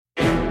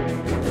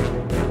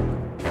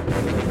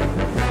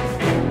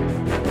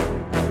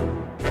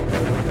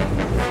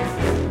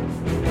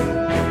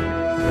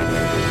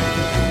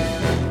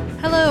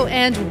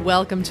and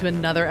welcome to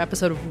another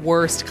episode of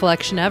Worst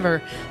Collection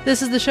Ever.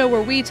 This is the show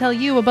where we tell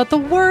you about the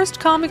worst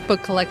comic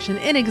book collection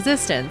in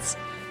existence,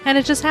 and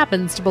it just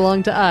happens to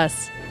belong to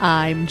us.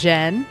 I'm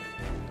Jen.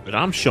 And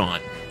I'm Sean.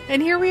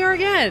 And here we are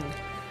again.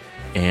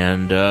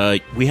 And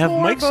we have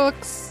More mics.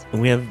 books.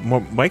 And we have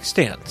more mic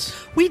stands.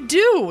 We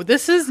do.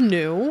 This is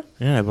new.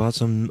 Yeah,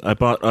 I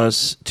bought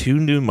us 2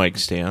 new mic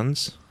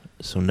stands.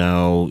 So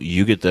now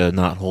you get to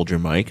not hold your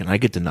mic, and I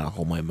get to not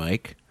hold my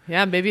mic.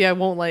 Yeah, maybe I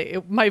won't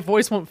my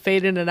voice won't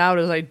fade in and out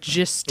as I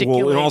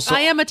gesticulate. Well, also,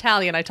 I am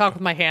Italian. I talk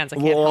with my hands. I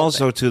can't help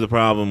also it. too, the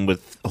problem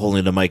with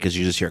holding the mic is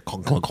you just hear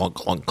clunk, clunk, clunk,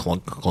 clunk,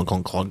 clunk, clunk,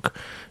 clunk, clunk.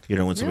 You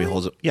know, when somebody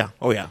holds it. Yeah.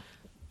 Oh, yeah.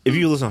 If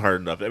you listen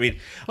hard enough. I mean,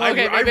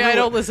 Okay, maybe I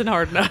don't listen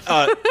hard enough.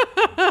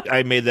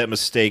 I made that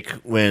mistake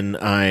when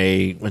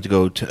I went to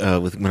go to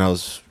when I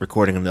was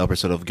recording an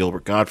episode of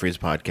Gilbert Gottfried's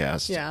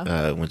podcast.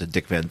 Yeah. Went to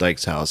Dick Van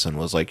Dyke's house and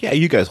was like, "Yeah,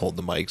 you guys hold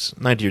the mics.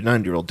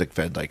 90-year-old Dick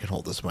Van Dyke can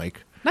hold this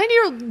mic."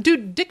 90-year-old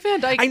dude, Dick Van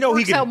Dyke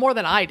works out more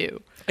than I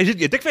do.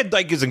 Dick Van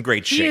Dyke is in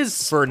great shape He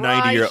is for a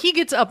 90-year-old. He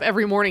gets up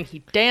every morning. He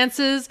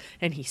dances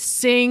and he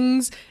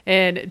sings.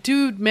 And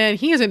dude, man,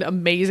 he is in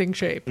amazing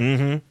shape.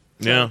 Mm-hmm.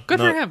 So, yeah, good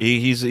for him.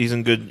 He's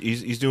in good.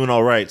 He's doing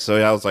all right. So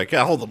I was like,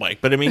 yeah, hold the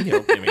mic. But I mean,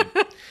 you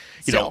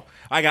know,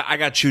 I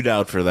got chewed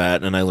out for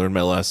that, and I learned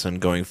my lesson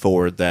going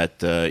forward.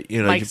 That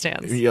mic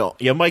stands.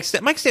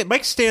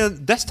 Mic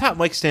stand. Desktop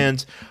mic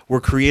stands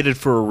were created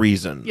for a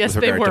reason. Yes,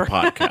 with they regard were. to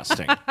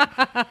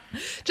podcasting.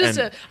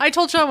 I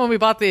told Sean when we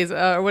bought these,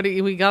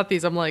 we got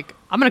these, I'm like,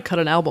 I'm gonna cut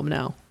an album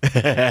now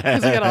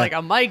because we got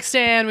a mic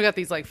stand. We got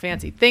these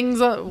fancy things.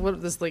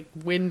 This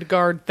wind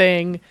guard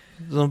thing.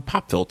 The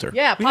pop filter.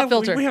 Yeah, pop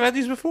filter. We have had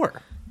these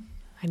before.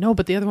 I know,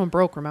 but the other one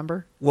broke.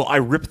 Remember? Well, I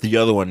ripped the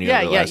other one.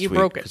 Last you week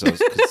broke it.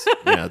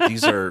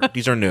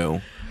 These are new.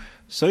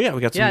 So yeah,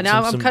 we got some. Yeah,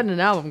 now I'm cutting an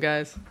album,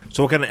 guys.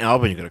 So what kind of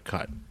album are you gonna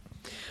cut?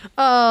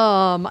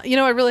 I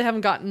really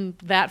haven't gotten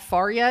that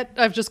far yet.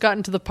 I've just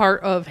gotten to the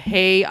part of,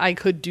 hey, I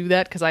could do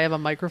that because I have a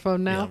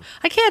microphone now. Yeah.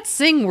 I can't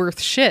sing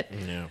worth shit.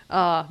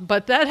 Yeah.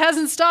 But that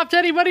hasn't stopped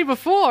anybody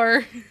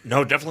before.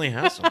 No, it definitely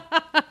hasn't.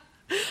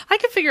 I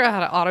can figure out how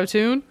to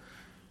auto-tune.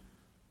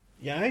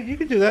 Yeah, you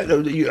can do that.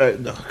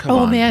 Come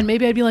on. Man,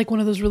 maybe I'd be like one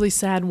of those really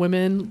sad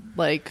women,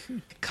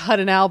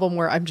 cut an album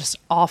where I'm just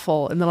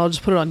awful, and then I'll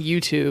just put it on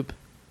YouTube.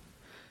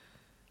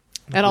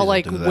 And I'll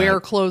wear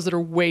clothes that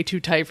are way too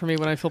tight for me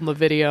when I film the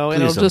video,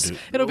 and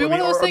it'll be one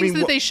of those things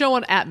that they show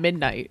on At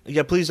Midnight.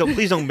 Yeah, please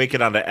don't make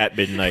it on At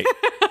Midnight.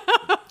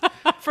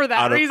 For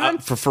that reason,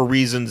 for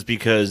reasons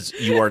because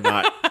you are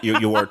not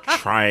you are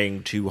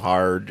trying too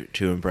hard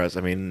to impress.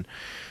 I mean,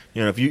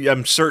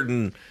 I'm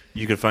certain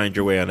you could find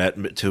your way on At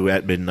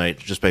Midnight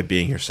just by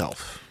being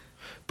yourself.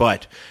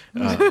 But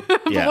but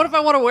what if I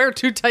want to wear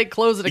too tight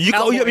clothes and a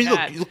cowboy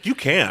hat? Look, you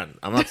can.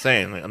 I'm not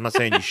saying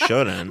you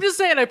shouldn't. I'm just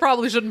saying I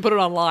probably shouldn't put it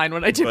online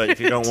when I do it. But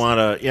if you don't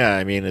want to,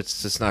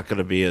 it's just not going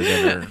to be as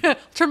inner.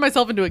 Turn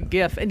myself into a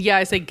GIF, and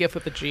I say GIF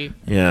with a G.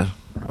 Yeah,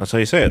 that's how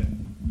you say it.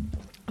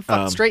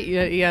 Fuck straight,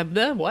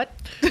 what?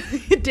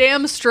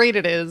 Damn straight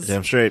it is.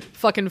 Damn straight.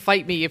 Fucking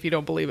fight me if you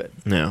don't believe it.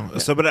 No. Yeah.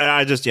 So, but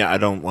I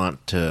don't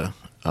want to.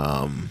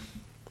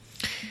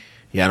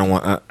 I don't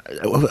want. I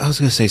was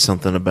going to say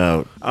something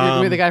about.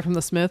 You're the guy from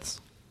the Smiths.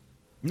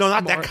 No,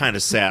 not that kind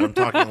of sad. I'm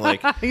talking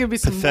like be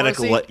pathetic.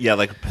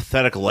 Like a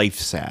pathetic life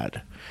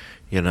sad.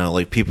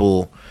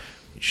 People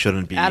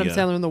shouldn't be. Adam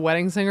Sandler in The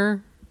Wedding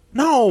Singer.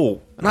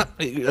 No, not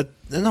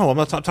no. I'm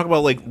not talking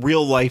about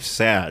real life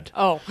sad.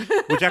 Oh,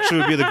 which actually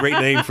would be the great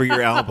name for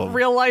your album.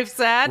 Real life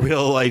sad.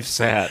 Real life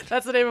sad.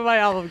 That's the name of my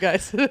album,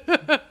 guys.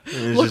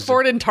 Look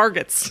for it in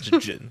Targets.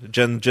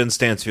 Jen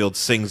Stansfield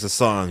sings the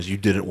songs you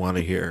didn't want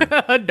to hear.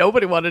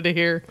 Nobody wanted to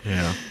hear.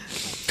 Yeah,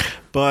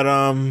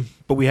 but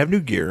we have new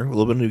gear, a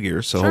little bit of new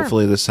gear. So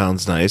hopefully this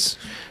sounds nice,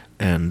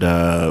 and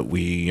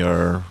we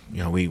are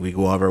we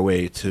go out of our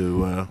way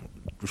to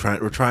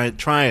we're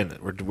trying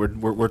it.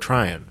 We're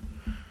trying.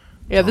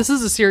 Yeah, this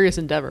is a serious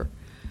endeavor.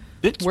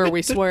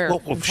 We swear.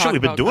 Well, we've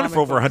been doing it for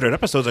over 100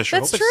 episodes. I sure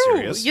That's hope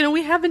true. it's serious.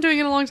 We have been doing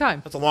it a long time.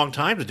 That's a long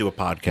time to do a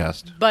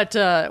podcast.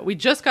 But we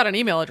just got an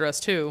email address,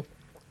 too.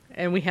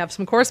 And we have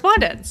some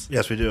correspondence.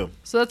 Yes, we do.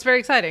 So that's very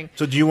exciting.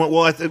 So do you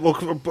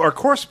want... our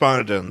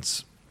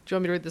correspondence... Do you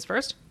want me to read this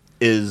first?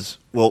 It's...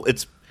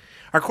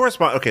 Our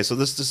correspondence... Okay, so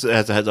this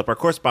has a heads up. Our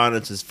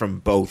correspondence is from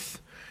both...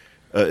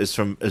 is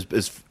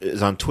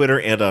on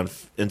Twitter and on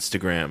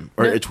Instagram,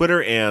 or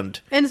Twitter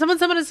and someone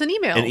sent us an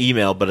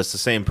email. But it's the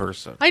same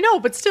person. I know,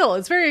 but still,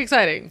 it's very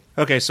exciting.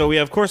 Okay, so we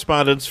have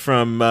correspondence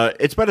from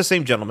it's by the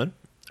same gentleman,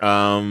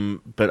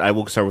 but I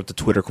will start with the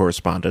Twitter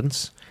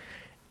correspondence.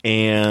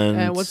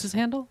 And what's his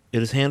handle?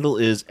 His handle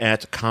is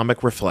at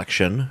Comic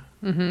Reflection.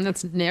 Mm-hmm,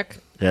 that's Nick.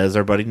 That is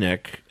our buddy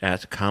Nick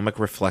at Comic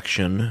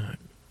Reflection.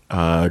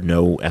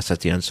 No S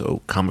at the end,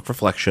 so Comic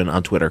Reflection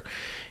on Twitter.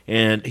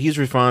 And he's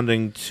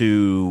responding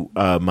to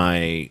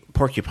my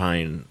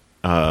porcupine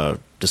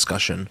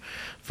discussion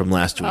from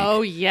last week.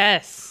 Oh,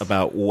 yes.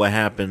 About what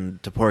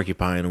happened to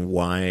Porcupine and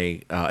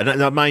why. And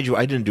now, mind you,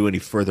 I didn't do any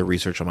further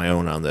research on my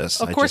own on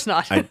this. Of course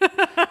not.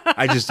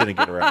 I just didn't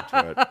get around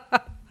to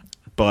it.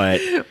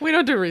 But we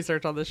don't do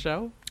research on this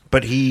show.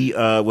 But he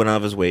went out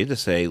of his way to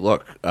say,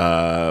 look,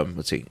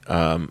 let's see,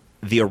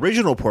 the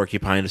original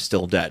porcupine is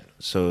still dead.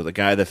 So the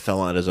guy that fell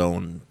on his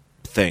own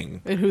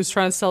thing. And who's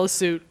trying to sell a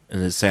suit.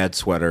 And his sad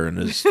sweater and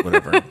his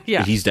whatever.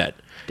 Yeah. He's dead.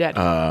 Dead.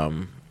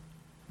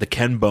 The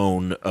Ken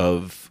Bone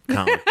of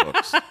comic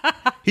books.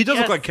 He does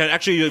look like Ken.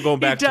 Actually, going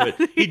back to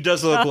it, he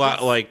does look a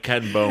lot like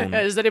Ken Bone.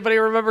 Does anybody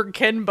remember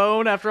Ken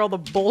Bone after all the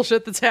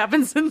bullshit that's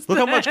happened since Look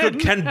then? how much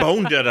good Ken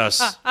Bone did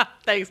us.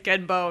 Thanks,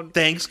 Ken Bone.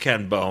 Thanks,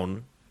 Ken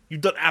Bone.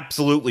 You've done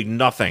absolutely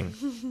nothing.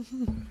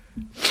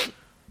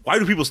 Why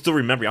do people still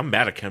remember you? I'm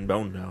mad at Ken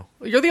Bone now.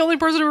 You're the only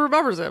person who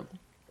remembers him.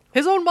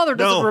 His own mother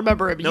doesn't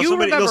remember him. You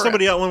remember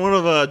somebody him. else, one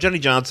of Jenny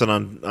Johnson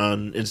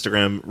on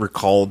Instagram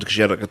recalled because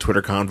she had like a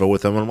Twitter convo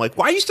with him. And I'm like,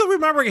 why are you still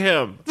remembering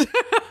him?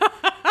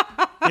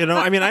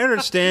 I mean, I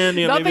understand.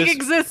 Nothing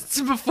exists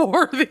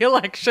before the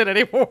election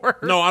anymore.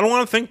 No, I don't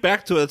want to think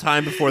back to a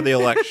time before the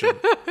election.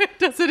 It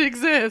doesn't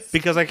exist.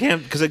 Because I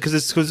can't, because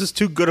it's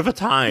too good of a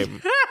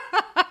time.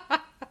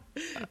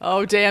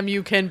 Oh, damn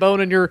you, Ken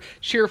Bone, and your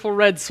cheerful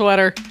red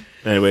sweater.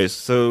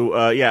 Anyways,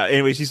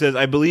 he says,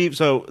 I believe,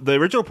 so the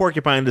original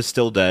porcupine is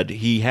still dead.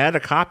 He had a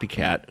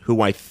copycat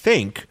who I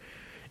think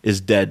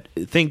is dead,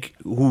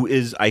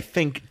 I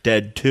think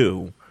dead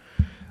too.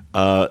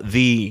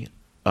 In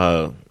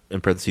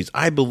parentheses,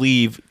 I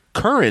believe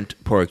current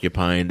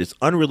porcupine is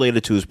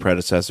unrelated to his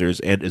predecessors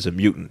and is a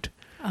mutant.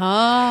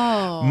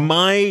 Oh.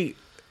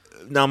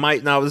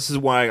 Now this is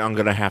why I'm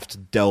going to have to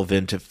delve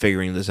into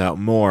figuring this out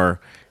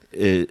more.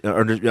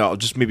 I'll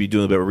just maybe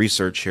do a bit of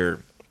research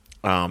here.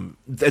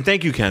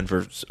 Thank you, Ken,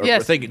 for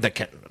yes. Thank you,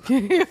 Ken.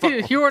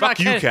 You are fuck not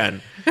you,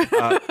 Ken.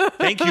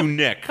 Thank you,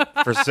 Nick,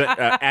 for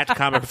at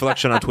Comic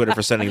Reflection on Twitter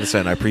for sending this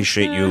in. I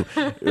appreciate you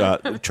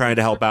trying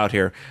to help out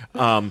here.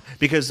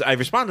 Because I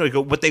responded, I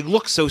go, but they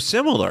look so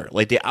similar.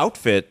 Like the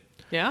outfit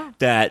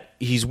that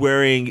he's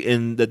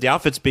wearing the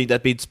outfit's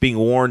being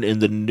worn in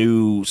the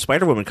new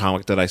Spider-Woman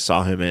comic that I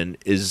saw him in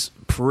is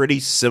pretty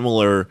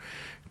similar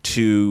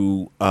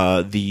to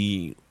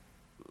the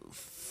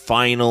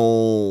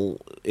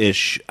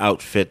final-ish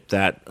outfit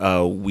that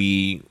I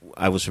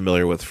was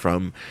familiar with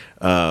from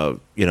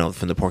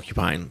the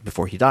Porcupine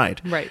before he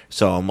died. Right.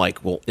 So I'm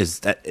like, well,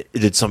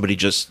 did somebody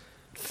just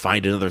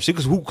find another suit?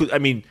 Because who could? I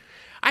mean,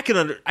 I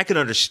can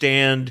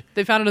understand.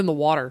 They found it in the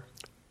water.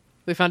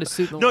 They found a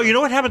suit in the water. No, you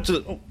know what happened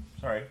to?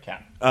 Sorry,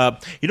 cat.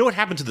 You know what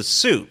happened to the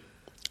suit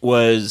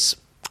was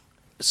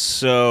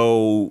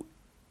so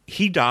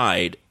he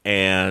died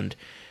and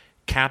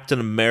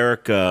Captain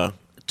America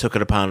took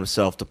it upon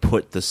himself to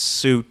put the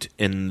suit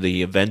in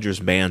the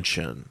Avengers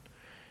Mansion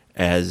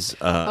as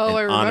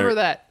I remember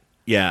that.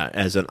 Yeah,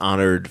 as an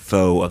honored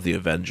foe of the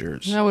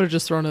Avengers. I would have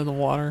just thrown it in the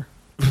water.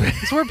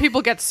 It's where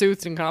people get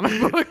suits in comic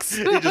books.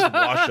 It just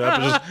washed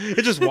up.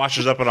 It just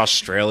washes up in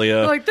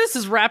Australia. Like, this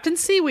is wrapped in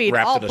seaweed.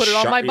 I'll put it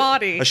on my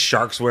body. A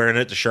shark's wearing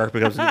it. The shark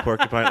becomes a new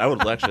porcupine. I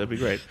would actually. That'd be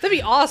great. That'd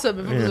be awesome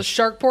if it was a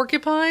shark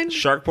porcupine.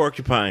 Shark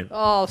porcupine.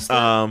 Oh,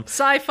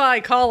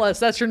 sci-fi, call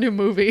us. That's your new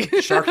movie.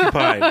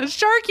 Sharkupine.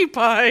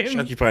 Sharkupine.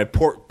 Sharkupine.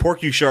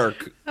 Pork you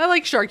shark. I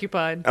like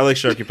Sharkupine. I like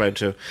Sharkupine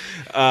too.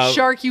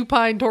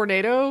 Sharkupine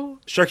tornado.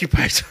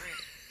 Sharkupine.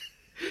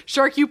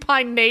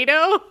 Sharkupine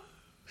NATO.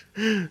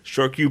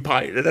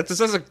 Sharkupine. That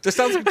sounds like just.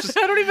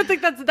 I don't even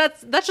think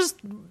that's just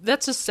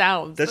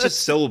sounds. That's just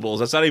syllables.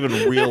 That's not even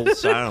real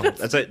sound.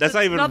 That's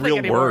not even real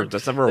anymore. words.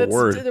 That's never a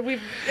word.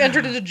 We've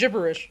entered into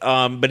gibberish.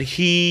 But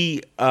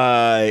he,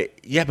 but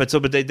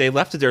they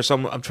left it there.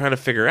 So I'm trying to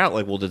figure out,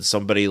 like, well, did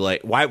somebody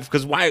why?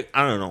 Because why?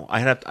 I don't know.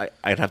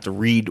 I'd have to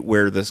read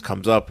where this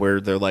comes up,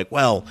 where they're like,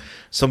 well,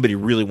 somebody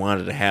really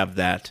wanted to have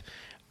that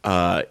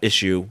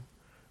issue,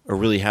 or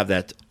really have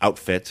that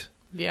outfit.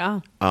 Yeah.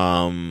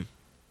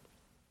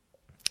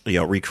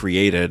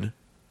 Recreated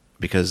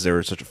because they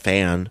were such a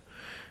fan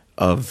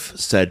of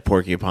said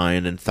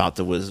porcupine and thought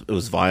that it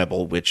was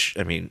viable, which,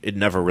 I mean, it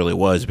never really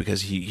was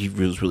because he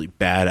was really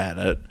bad at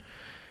it.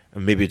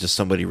 And maybe just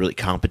somebody really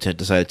competent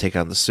decided to take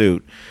on the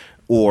suit,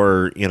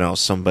 or,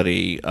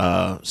 somebody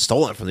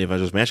stole it from the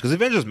Avengers Mansion, because the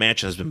Avengers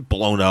Mansion has been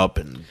blown up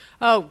and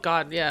oh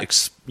god, yeah,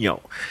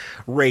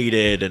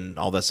 raided and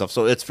all that stuff.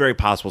 So it's very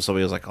possible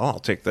somebody was like, "Oh, I'll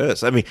take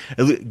this." I mean,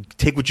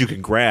 take what you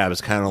can grab.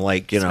 It's kind of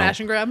like smash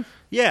and grab.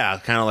 Yeah,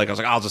 kind of like I was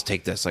like, I'll just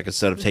take this. Like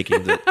instead of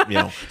taking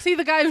the, See,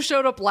 the guy who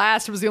showed up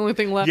last was the only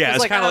thing left. Yeah,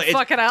 it's kind of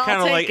fuck it out.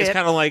 I'll take it. It's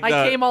kind of like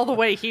I came all the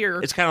way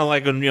here. It's kind of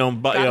like when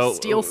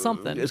steal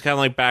something. It's kind of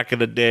like back in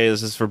the day.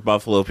 This is for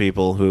Buffalo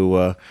people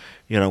who,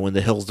 when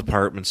the Hills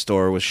department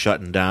store was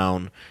shutting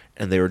down.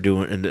 And they were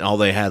and all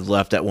they had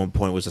left at one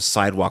point was a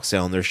sidewalk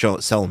sale, and they're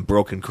selling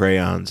broken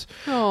crayons.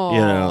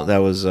 Oh, that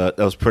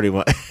was pretty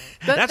much.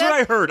 That's what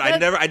I heard.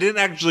 I didn't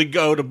actually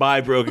go to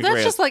buy broken crayons.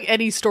 That's just like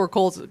any store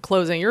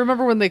closing. You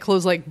remember when they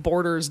closed like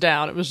Borders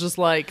down? It was just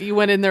like you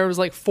went in there, it was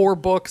like 4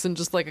 books and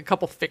just like a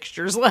couple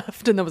fixtures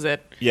left, and that was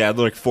it. Yeah,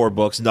 like 4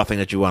 books, nothing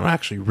that you want to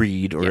actually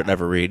read or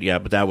never read. Yeah,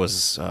 but that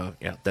was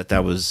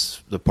that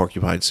was the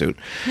porcupine suit.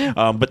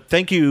 Yeah. But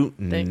thank you,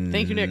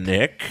 thank you, Nick.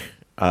 Nick.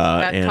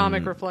 At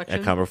Comic Reflection.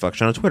 At Comic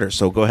Reflection on Twitter.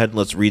 So go ahead and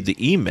let's read the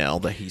email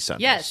that he sent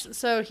us. Yes.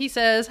 So he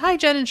says, "Hi,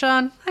 Jen and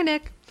Sean. Hi,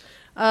 Nick.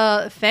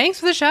 Thanks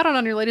for the shout-out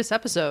on your latest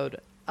episode.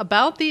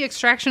 About the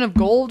extraction of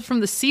gold from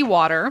the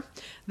seawater,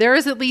 there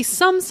is at least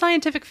some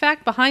scientific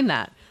fact behind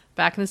that.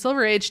 Back in the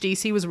Silver Age,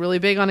 DC was really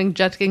big on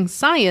injecting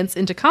science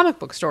into comic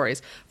book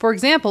stories. For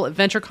example,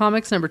 Adventure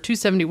Comics number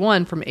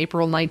 271 from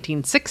April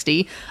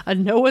 1960, a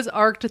Noah's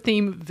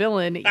Ark-themed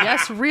villain,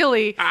 yes,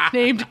 really,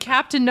 named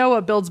Captain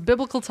Noah builds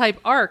biblical-type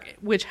ark,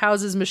 which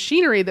houses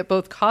machinery that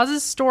both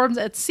causes storms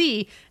at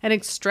sea and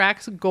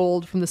extracts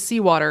gold from the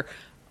seawater.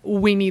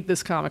 We need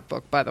this comic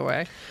book, by the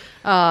way.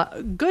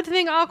 Good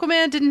thing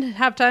Aquaman didn't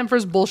have time for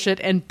his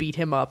bullshit and beat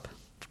him up.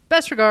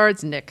 Best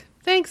regards, Nick."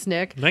 Thanks,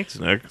 Nick. Thanks,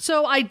 Nick.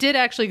 So I did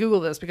actually Google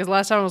this because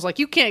last time I was like,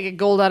 you can't get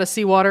gold out of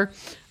seawater.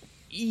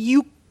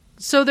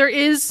 So there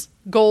is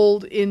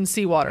gold in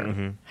seawater.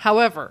 Mm-hmm.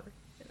 However,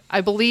 I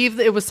believe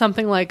it was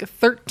something like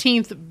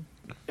 13th.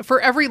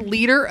 For every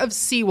liter of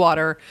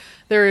seawater,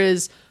 there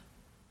is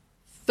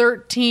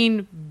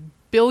 13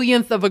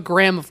 billionth of a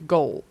gram of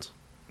gold.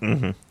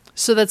 Mm-hmm.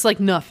 So that's like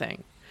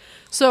nothing.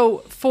 So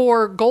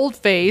for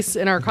Goldface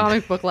in our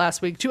comic book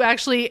last week to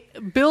actually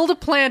build a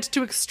plant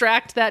to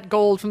extract that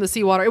gold from the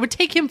seawater, it would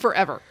take him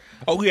forever.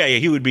 Oh, yeah,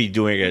 he would be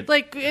doing it.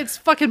 Like, it's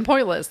fucking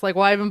pointless. Like,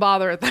 why even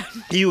bother at that?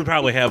 He would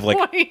probably have, like...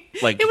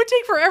 It would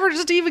take forever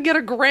just to even get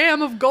a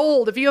gram of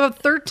gold. If you have a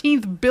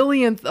 13th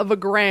billionth of a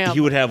gram... He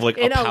would have, like,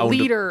 in a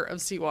liter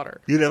of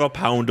seawater. You'd have a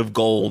pound of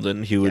gold,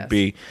 and he would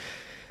be...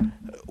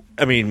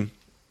 I mean,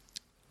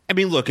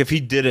 look, if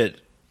he did it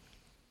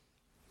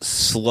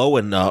slow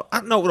enough...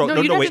 No,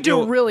 you'd have to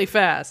do it really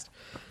fast.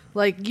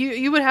 Like,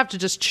 you would have to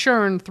just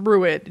churn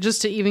through it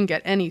just to even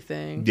get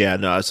anything. Yeah,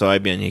 no, so I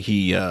mean,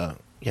 he's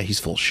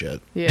full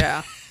shit.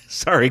 Yeah.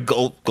 Sorry,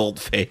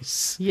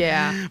 Goldface.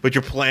 Yeah. But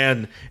your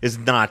plan is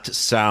not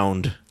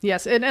sound.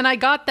 Yes, and I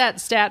got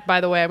that stat, by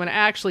the way. I'm going to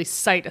actually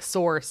cite a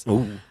source.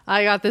 Ooh.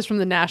 I got this from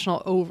the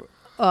National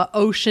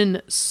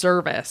Ocean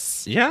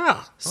Service.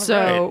 Yeah.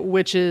 So, right.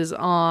 Which is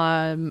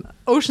on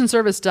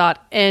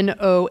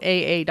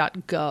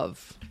oceanservice.noaa.gov.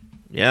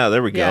 Yeah,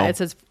 there we go. Yeah, it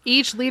says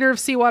each liter of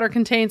seawater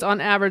contains on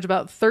average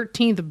about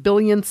 13th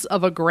billionths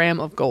of a gram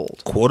of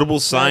gold. Quotable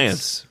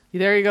science.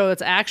 There you go.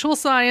 That's actual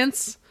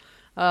science.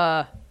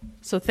 So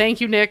thank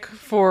you, Nick,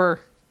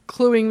 for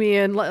cluing me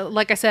in.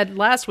 Like I said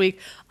last week,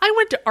 I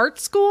went to art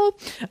school,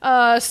 so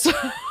I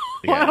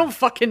don't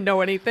fucking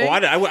know anything. Oh,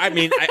 I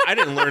mean, I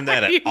didn't learn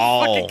that at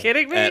all. Are you fucking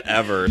kidding me?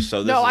 Ever.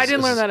 So no, I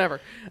didn't learn that ever.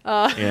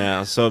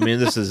 Yeah. So I mean,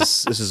 this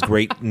is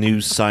great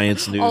news,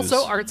 science news.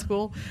 Also, art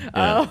school.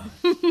 Yeah.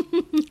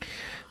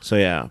 So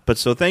yeah,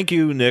 so thank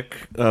you,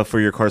 Nick, for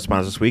your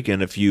correspondence this week.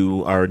 And if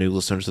you are a new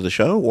listener to the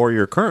show, or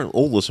you're a current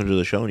old listener to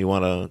the show, and you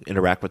want to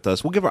interact with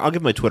us, I'll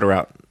give my Twitter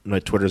out. My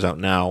Twitter's out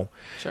now.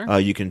 Sure.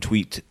 You can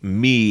tweet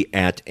me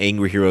at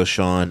Angry Hero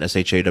Sean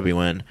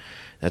SHAWN.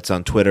 That's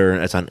on Twitter.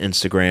 That's on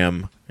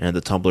Instagram, and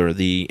the Tumblr,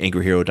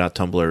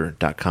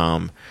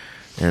 theangryhero.tumblr.com,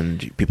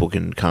 and people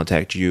can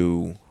contact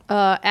you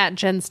at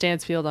Jen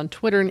Stansfield on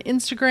Twitter and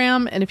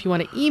Instagram. And if you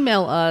want to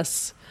email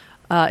us.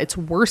 It's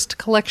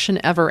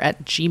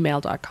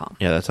worstcollectionever@gmail.com.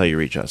 Yeah, that's how you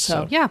reach us.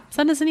 So, yeah,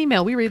 send us an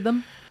email. We read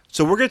them.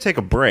 So we're going to take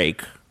a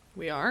break.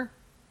 We are.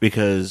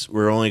 Because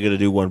we're only going to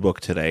do one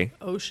book today.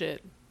 Oh,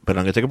 shit. But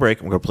I'm going to take a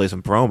break. I'm going to play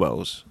some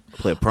promos.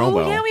 Play a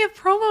promo. Oh, yeah, we have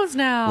promos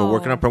now. We're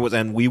working on promos,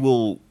 and we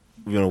will,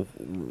 we're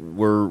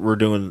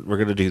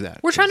going to do that.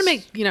 We're trying to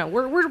make,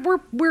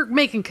 we're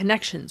making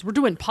connections. We're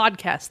doing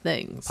podcast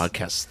things.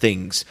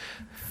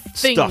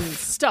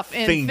 Stuff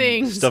and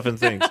things.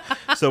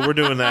 So we're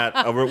doing that.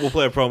 We'll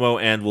play a promo,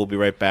 and we'll be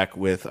right back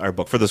with our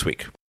book for this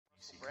week.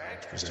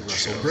 Mr.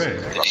 Russell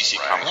Bragg. The DC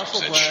Comics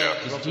Presents Show.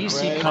 The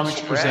DC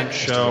Comics Presents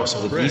Show.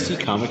 The DC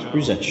Comics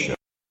Presents Show.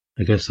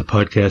 I guess the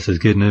podcast is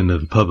getting into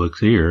the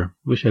public's ear.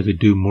 Wish I could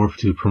do more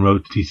to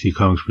promote the DC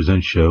Comics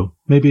Presents Show.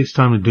 Maybe it's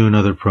time to do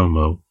another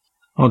promo.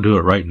 I'll do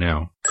it right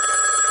now.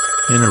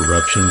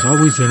 Interruptions.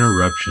 Always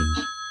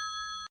interruptions.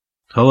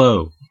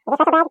 Hello.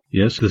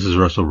 Yes, this is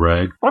Russell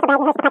Bragg.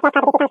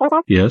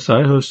 Yes,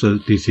 I host a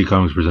DC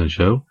Comics Presents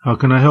show. How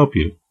can I help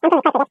you?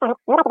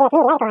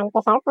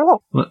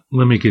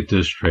 Let me get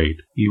this straight.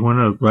 You want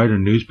to write a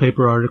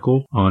newspaper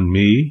article on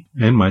me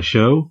and my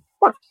show?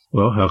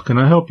 Well, how can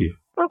I help you?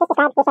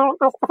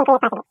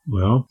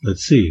 Well,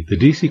 let's see. The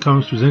DC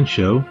Comics Presents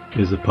show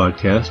is a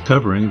podcast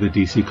covering the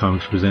DC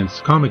Comics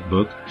Presents comic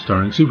book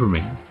starring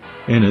Superman.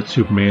 In it,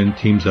 Superman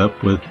teams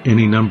up with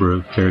any number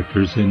of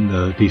characters in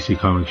the DC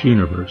Comics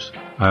universe.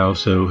 I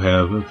also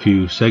have a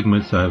few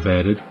segments I've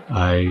added.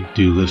 I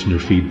do listener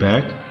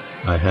feedback.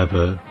 I have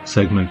a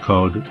segment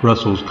called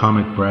Russell's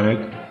Comic Brag,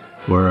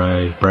 where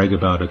I brag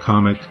about a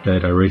comic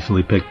that I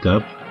recently picked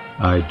up.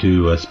 I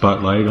do a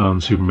spotlight on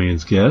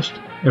Superman's guest.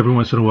 Every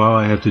once in a while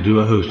I have to do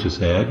a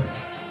hostess ad.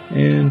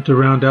 And to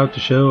round out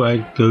the show, I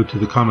go to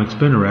the Comic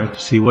Spinner Rack to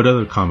see what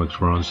other comics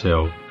were on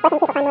sale.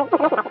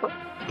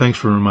 Thanks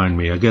for reminding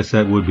me. I guess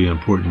that would be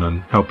important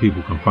on how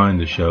people can find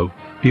the show.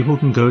 People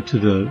can go to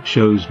the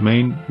show's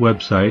main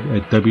website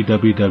at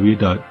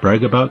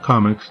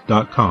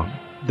www.bragaboutcomics.com.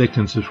 they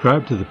can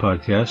subscribe to the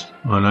podcast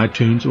on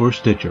iTunes or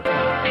Stitcher.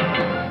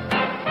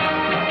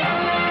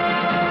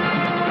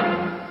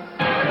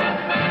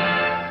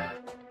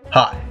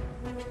 Hi,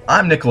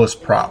 I'm Nicholas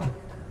Prom,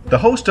 the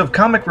host of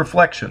Comic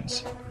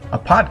Reflections, a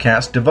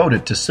podcast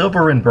devoted to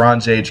Silver and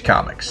Bronze Age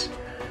comics.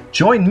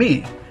 Join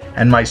me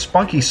and my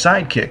spunky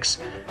sidekicks,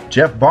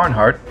 Jeff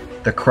Barnhart,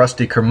 the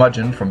crusty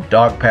curmudgeon from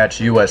Dogpatch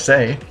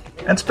USA,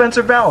 and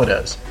Spencer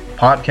Valadez,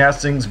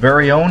 podcasting's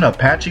very own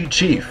Apache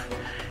Chief,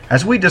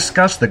 as we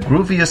discuss the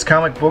grooviest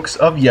comic books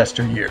of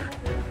yesteryear.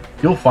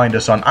 You'll find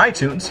us on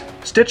iTunes,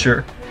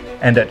 Stitcher,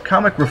 and at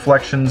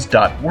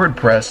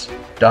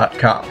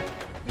comicreflections.wordpress.com.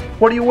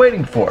 What are you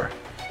waiting for?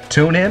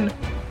 Tune in,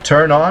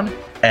 turn on,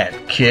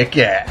 and kick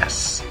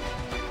ass.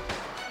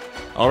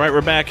 All right,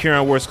 we're back here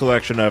on Worst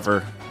Collection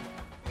Ever.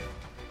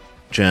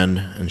 Jen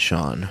and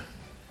Sean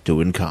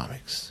doing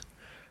comics.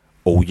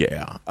 Oh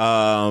yeah.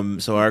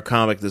 So our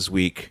comic this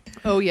week.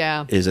 Oh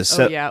yeah. Is a it's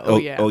a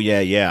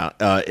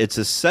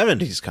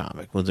 70s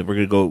comic. We're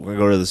gonna go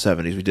to the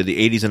 70s. We did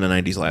the 80s and the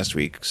 90s last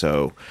week.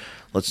 So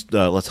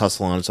let's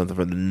hustle on to something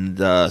from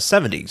the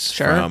 70s.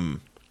 Sure.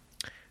 From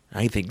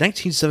I think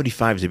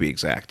 1975 to be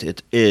exact.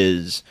 It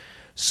is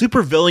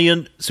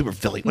Supervillain.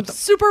 What the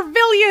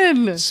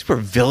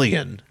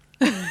Supervillain?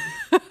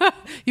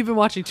 You've been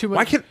watching too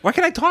much. Why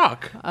can't I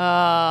talk?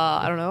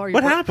 I don't know.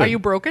 What happened? Are you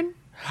broken?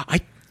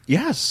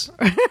 Yes.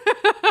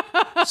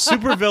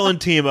 Supervillain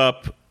team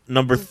up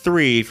number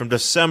 3 from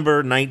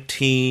December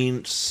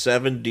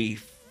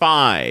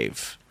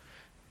 1975.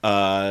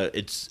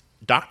 It's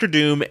Doctor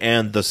Doom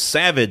and the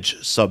Savage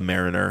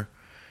Submariner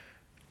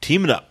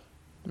teaming up.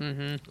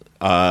 Mm-hmm.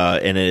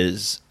 And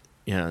is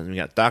we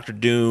got Doctor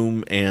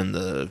Doom and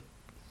the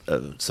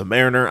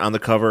Submariner on the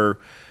cover,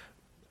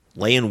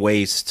 laying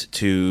waste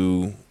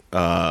to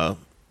Atuma.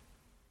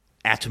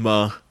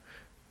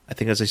 I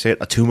think, as they say it,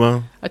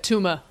 Atuma.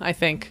 Atuma, I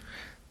think.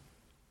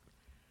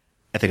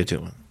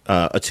 Atuma.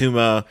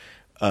 Atuma,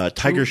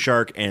 Tiger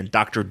Shark, and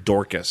Dr.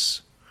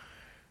 Dorcas.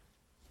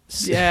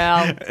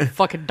 Yeah,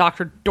 fucking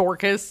Dr.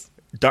 Dorcas.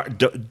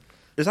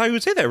 Is how you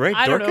would say that, right?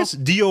 I Dorcas?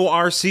 don't know.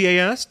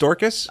 Dorcas?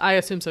 Dorcas? I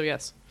assume so,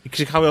 yes.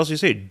 How else do you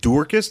say it?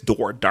 Dorcas?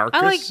 Dorcas?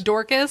 I like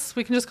Dorcas.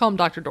 We can just call him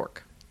Dr.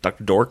 Dork.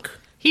 Dr. Dork?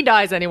 He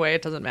dies anyway.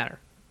 It doesn't matter.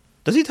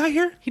 Does he die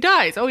here? He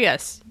dies. Oh,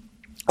 yes.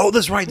 Oh,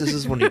 that's right. This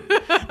is when he...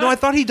 No, I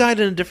thought he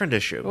died in a different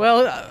issue.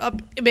 Well,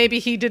 maybe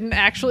he didn't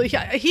actually...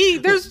 He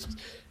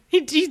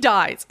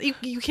dies.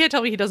 You can't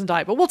tell me he doesn't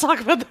die, but we'll talk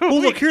about that. Well,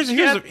 look, here's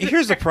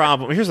the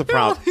problem. Here's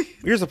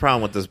the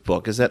problem with this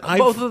book is that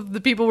both of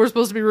the people we're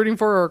supposed to be rooting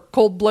for are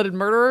cold-blooded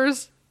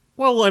murderers.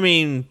 Well, I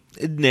mean,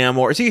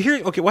 Namor. See,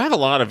 here, okay, well, I have a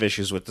lot of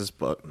issues with this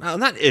book. No, I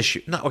don't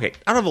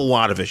have a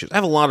lot of issues. I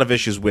have a lot of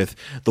issues with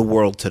the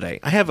world today.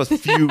 I have a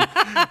few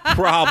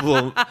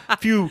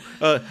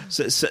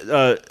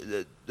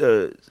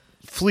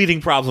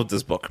fleeting problems with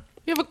this book.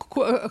 You have a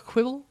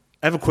quibble?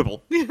 I have a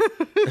quibble. A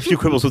few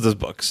quibbles with this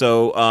book.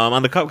 So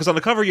on the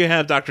cover you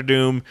have Doctor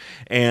Doom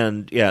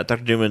and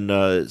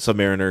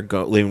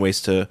Submariner laying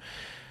waste to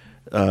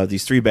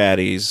these 3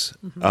 baddies,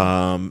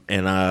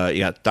 and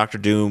you got Doctor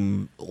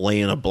Doom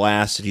laying a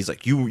blast, and he's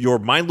like, your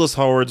mindless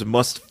hordes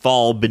must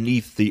fall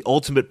beneath the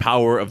ultimate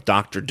power of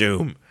Doctor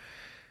Doom.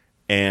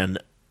 And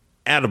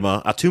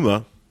Atuma.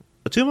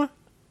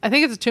 I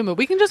think it's Atuma.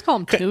 We can just call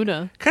him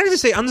Tuna. I'm gonna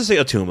say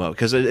Atuma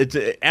because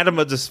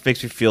Atuma just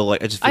makes me feel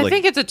like I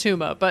think it's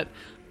Atuma, but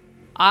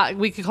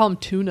we could call him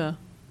Tuna.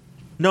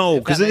 No,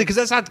 because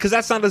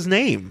that's not his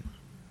name.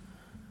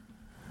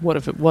 What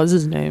if it was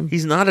his name?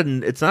 It's not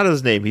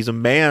his name. He's a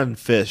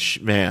man-fish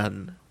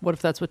man. What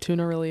if that's what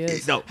tuna really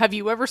is? No. Have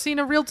you ever seen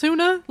a real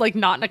tuna? Like,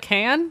 not in a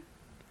can? I'm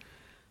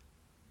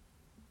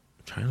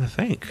trying to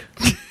think.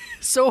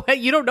 So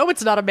you don't know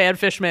it's not a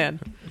man-fish man.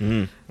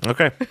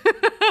 Okay.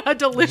 A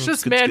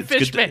delicious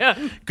man-fish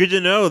man. Good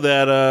to know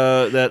that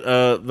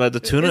the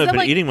tuna I've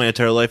been eating my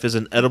entire life is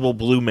an edible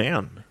blue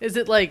man. Is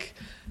it like...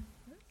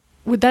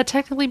 Would that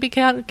technically be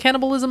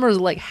cannibalism, or is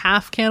it like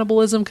half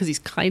cannibalism because he's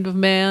kind of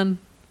man?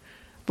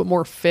 But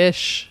more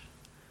fish.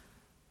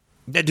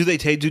 Do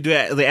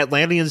the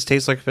Atlanteans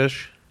taste like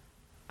fish?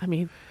 I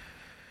mean,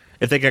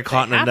 if they get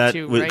caught in a net,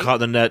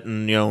 caught in the net,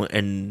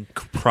 and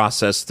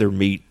process their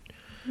meat,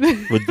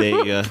 would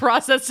they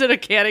processed in a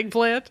canning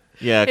plant?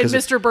 Yeah, in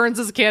Mr.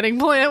 Burns' canning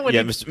plant.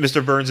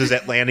 Mr. Burns'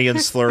 Atlantean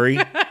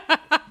slurry.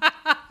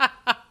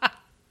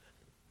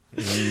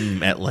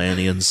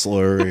 Atlantean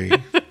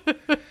slurry.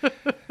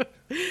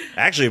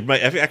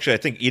 Actually, I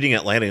think eating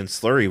Atlantean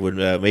slurry would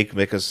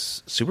make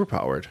us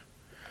superpowered.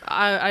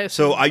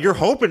 So you're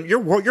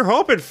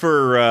hoping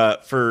for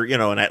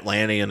an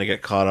Atlantean to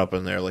get caught up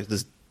in there like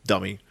this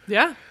dummy.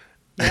 Yeah.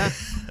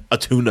 A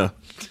tuna.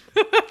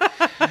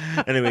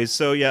 Anyway,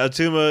 so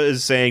Atuma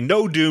is saying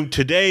no Doom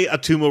today.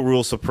 Atuma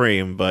rules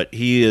supreme, but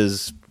he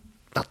is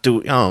not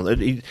doing.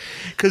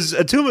 Because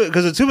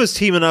Atuma's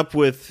teaming up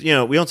with we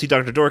don't see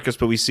Dr. Dorcas,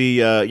 but we see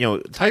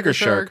Tiger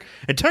Shark,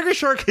 and Tiger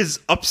Shark is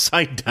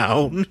upside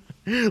down,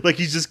 like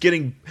he's just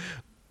getting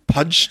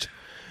punched.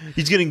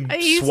 He's getting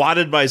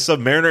swatted by a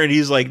Submariner, and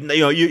he's like,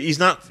 he's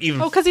not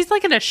even. Oh, because he's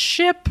like in a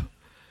ship.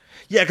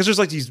 Yeah, because there's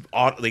like these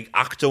like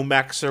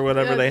octomechs or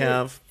whatever they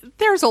have.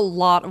 There's a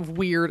lot of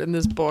weird in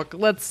this book.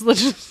 Let's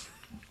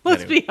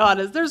be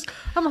honest.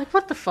 I'm like,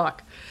 what the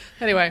fuck?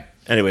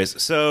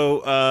 Anyways,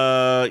 so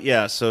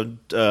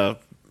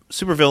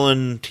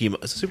supervillain team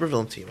up. Yeah.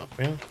 Supervillain team up.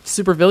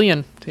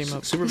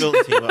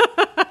 Supervillain team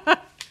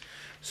up.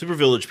 Super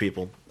Village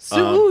people.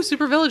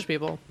 Super Village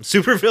people.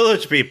 Super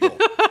Village people.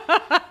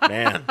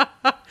 Man.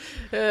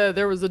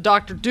 There was a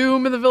Dr.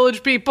 Doom in the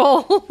Village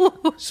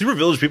people. Super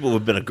Village people would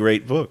have been a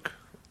great book.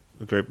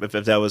 If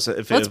that was.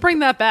 Let's bring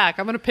that back.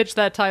 I'm going to pitch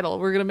that title.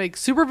 We're going to make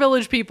Super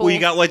Village people. Well, you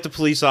got like the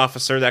police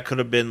officer. That could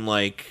have been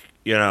like,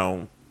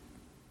 who's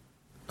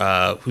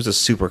a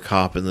super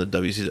cop in the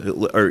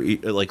WC,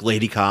 or like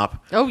Lady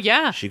Cop. Oh,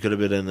 yeah. She could have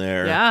been in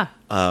there. Yeah.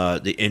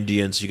 The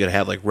Indians, you could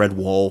have like Red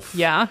Wolf.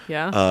 Yeah.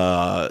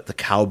 The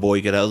cowboy,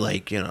 you could have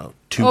like, Two-Gun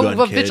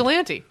Kid.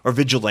 Vigilante. Or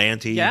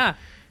Vigilante. Yeah.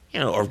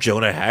 Or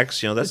Jonah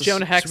Hex. That's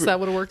Jonah Hex, that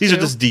would have worked These too.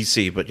 are just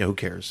DC, but who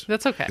cares?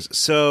 That's okay.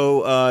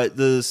 So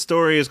the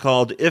story is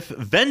called If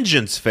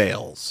Vengeance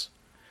Fails.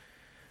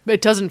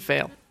 It doesn't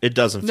fail. It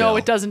doesn't fail. No,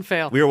 it doesn't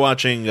fail. We were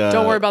watching...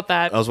 Don't worry about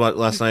that.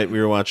 Last night we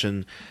were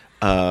watching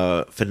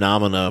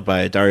Phenomena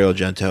by Dario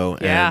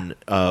Argento, and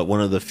one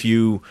of the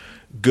few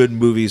good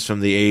movies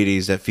from the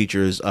 80s that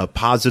features a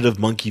positive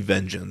monkey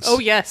vengeance. Oh,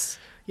 yes.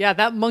 Yeah,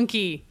 that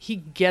monkey, he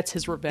gets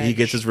his revenge. He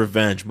gets his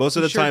revenge. Most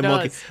of the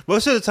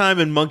time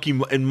in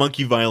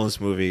monkey violence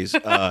movies,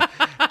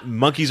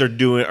 monkeys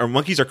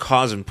are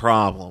causing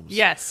problems.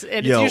 Yes,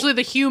 and it's usually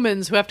the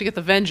humans who have to get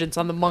the vengeance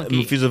on the monkey.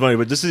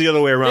 But this is the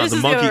other way around.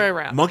 The other way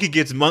around. Monkey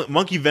gets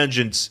monkey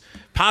vengeance.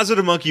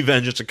 Positive monkey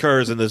vengeance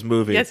occurs in this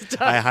movie. Yes, it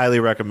does. I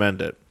highly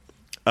recommend it.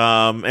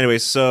 Anyway,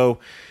 so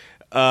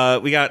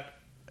we got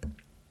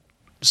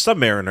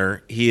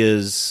Submariner. He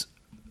is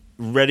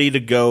ready to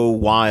go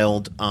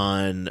wild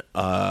on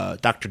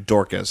Dr.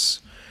 Dorcas.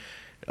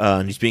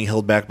 And he's being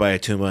held back by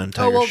Atuma and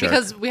Tiger Shark.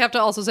 Because we have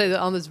to also say that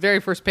on this very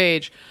first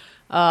page,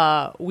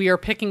 we are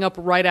picking up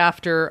right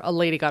after a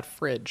lady got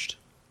fridged.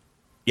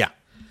 Yeah.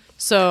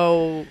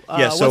 So,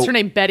 what's her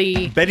name?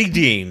 Betty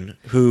Dean,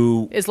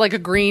 who is like a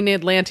green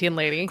Atlantean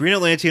lady. Green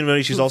Atlantean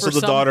lady. She's also the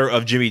daughter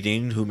of Jimmy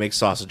Dean, who makes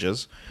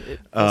sausages.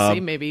 See,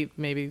 maybe.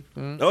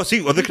 Oh,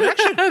 see, well, the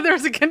connection.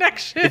 There's a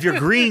connection. If you're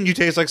green, you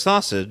taste like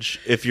sausage.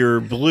 If you're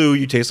blue,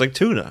 you taste like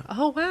tuna.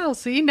 Oh wow!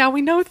 See, now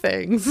we know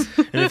things.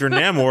 And if you're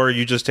Namor,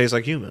 you just taste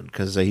like human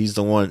because he's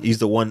the one. He's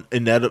the one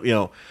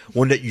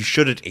one that you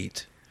shouldn't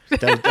eat.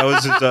 That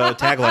was his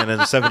tagline in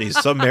the 70s.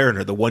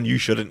 Submariner, the one you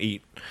shouldn't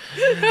eat.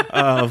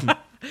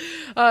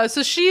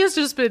 So she has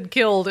just been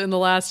killed in the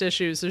last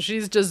issue. So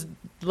she's just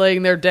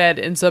laying there dead.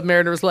 And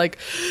Submariner's like,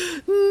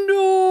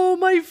 no,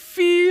 my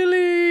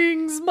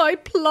feelings, my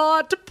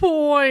plot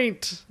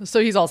point. So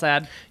he's all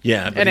sad.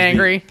 Yeah. And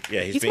angry.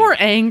 He's more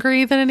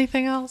angry than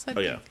anything else. Oh,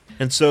 yeah.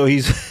 And so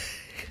he's...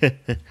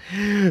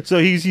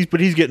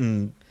 he's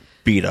getting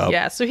beat up.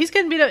 Yeah, so he's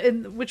getting beat up.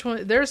 In which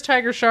one? There's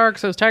Tiger Shark.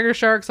 So Tiger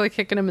Shark's like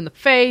kicking him in the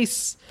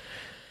face.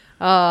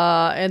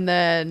 And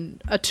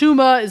then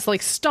Atuma is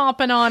like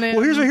stomping on him.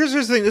 Well, here's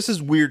the thing. This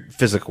is weird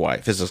physics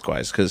wise,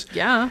 because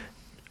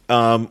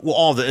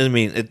all of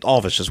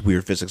it's just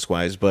weird physics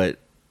wise. But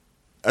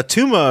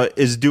Atuma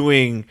is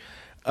doing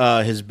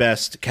his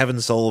best Kevin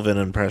Sullivan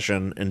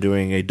impression and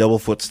doing a double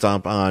foot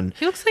stomp on.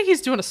 He looks like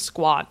he's doing a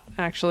squat,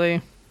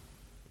 actually.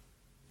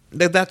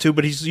 That too,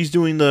 but he's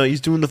doing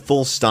the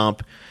full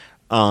stomp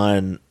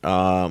on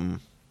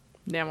Namor.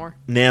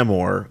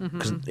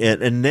 Mm-hmm.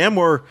 And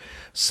Namor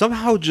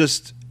somehow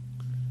just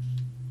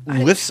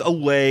lifts a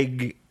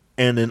leg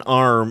and an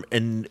arm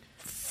and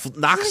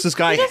knocks this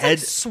guy head.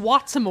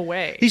 Swats him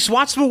away. He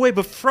swats him away,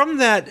 but from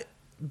that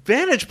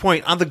vantage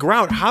point on the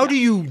ground, how do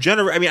you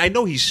generate? I mean, I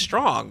know he's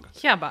strong.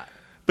 Yeah,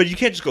 but you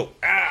can't just go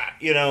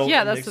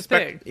Yeah, that's the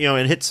thing.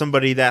 And hit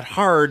somebody that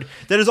hard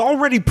that is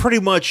already pretty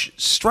much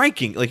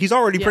striking. Like he's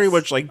already pretty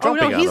much like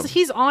jumping on him.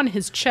 He's on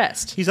his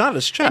chest. He's on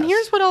his chest. And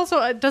here's what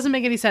also doesn't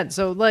make any sense.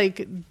 So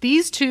like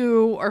these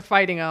two are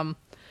fighting him,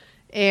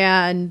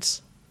 and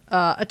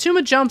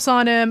Atuma jumps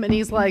on him, and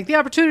he's like, "The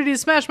opportunity to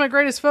smash my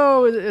greatest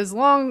foe is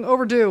long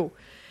overdue,"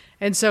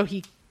 and so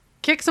he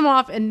kicks him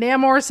off, and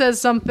Namor says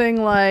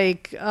something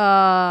like,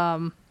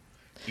 "Namor,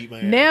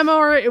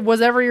 it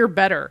was ever your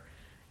better."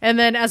 And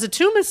then as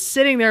Atuma's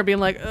sitting there being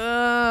like,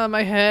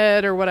 my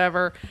head or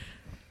whatever,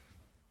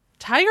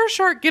 Tiger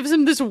Shark gives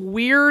him this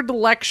weird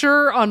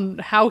lecture on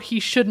how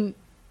he shouldn't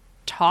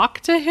talk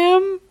to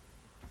him.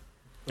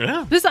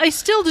 Yeah.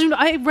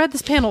 I read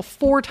this panel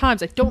 4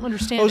 times. I don't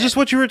understand is this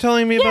what you were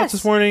telling me about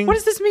this morning? What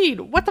does this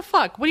mean? What the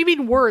fuck? What do you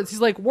mean words?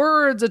 He's like,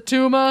 words,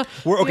 Atuma.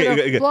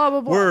 Okay. Blah, blah,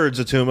 blah. Words,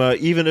 Atuma,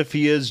 even if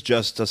he is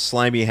just a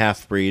slimy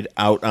half-breed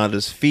out on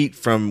his feet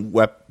from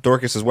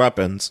Dorcas's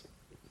weapons,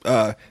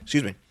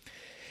 excuse me,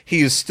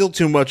 he is still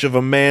too much of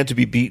a man to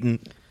be beaten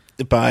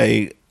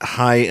by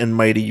high and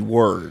mighty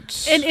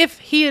words. And if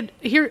he had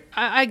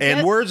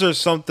and words are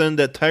something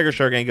that Tiger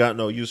Shark ain't got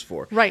no use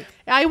for. Right.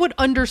 I would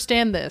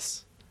understand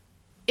this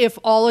if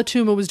all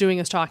Atuma was doing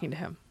is talking to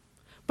him.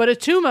 But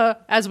Atuma,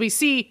 as we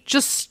see,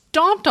 just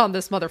stomped on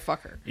this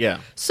motherfucker.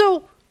 Yeah.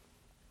 So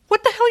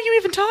What the hell are you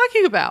even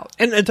talking about?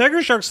 And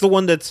Tiger Shark's the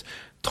one that's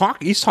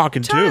he's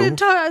talking too.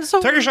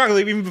 So Tiger Shark,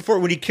 like, even before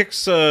when he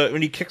kicks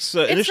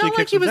initially it's not like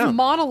kicks he him was down.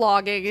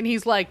 monologuing and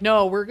he's like,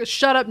 no, we're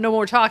shut up, no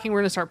more talking, we're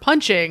gonna start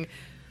punching.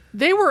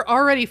 They were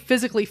already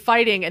physically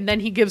fighting, and then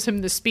he gives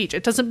him the speech.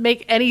 It doesn't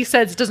make any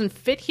sense. It doesn't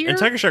fit here. And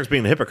Tiger Shark's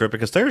being a hypocrite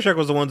because Tiger Shark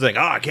was the one saying,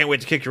 "Oh, I can't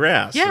wait to kick your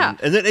ass." Yeah.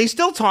 and then he's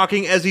still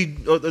talking as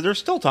they're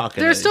still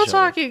talking. They're at still each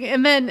other. talking,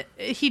 and then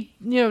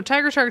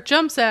Tiger Shark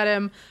jumps at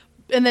him,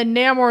 and then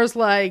Namor's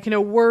like,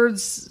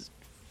 words.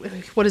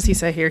 What does he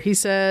say here? He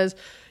says,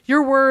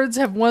 "Your words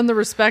have won the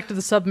respect of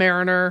the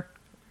Submariner."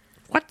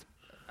 What?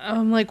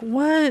 I'm like,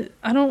 what?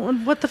 I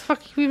don't. What the fuck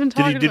are you even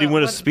talking about? Did he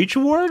win a What- speech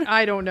award?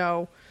 I don't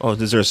know. Oh,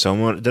 is there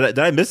someone? Did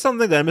I miss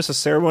something? Did I miss a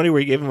ceremony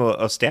where you gave him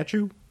a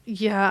statue?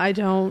 Yeah, I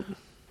don't.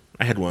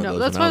 I had one of No,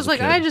 those. that's when why I I was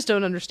like, a kid. I just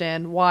don't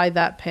understand why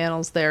that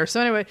panel's there.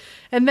 So anyway,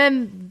 and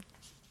then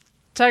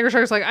Tiger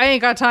Shark's like, I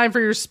ain't got time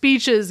for your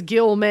speeches,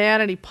 Gil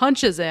man, and he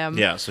punches him.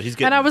 Yeah, so he's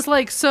getting. And I was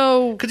like,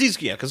 so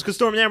because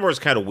Storm Namor is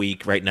kind of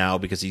weak right now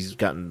because he's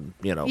gotten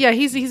yeah,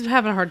 he's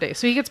having a hard day.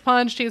 So he gets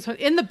punched. He gets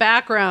punched. In the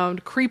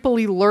background,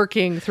 creepily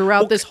lurking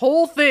throughout this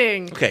whole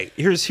thing. Okay,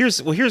 here's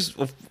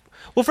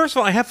well, first of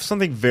all, I have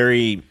something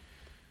very.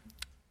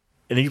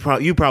 And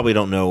you probably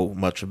don't know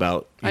much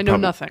about. I know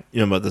nothing.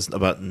 You know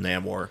about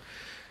Namor.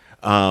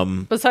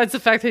 Besides the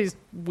fact that he's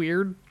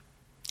weird.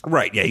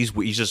 Right, yeah, he's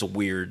just a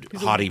weird,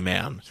 haughty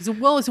man. He's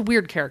a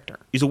weird character.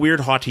 He's a weird,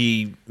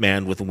 haughty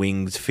man with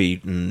wings,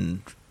 feet,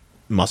 and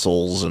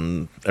muscles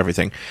and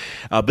everything.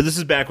 But this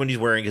is back when he's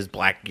wearing his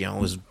black,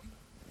 his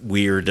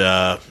weird.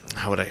 How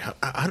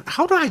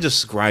do I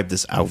describe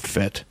this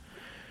outfit?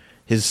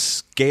 His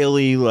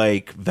scaly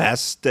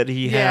vest that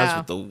he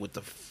has with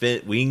the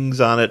fit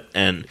wings on it,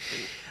 and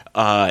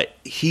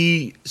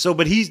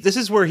this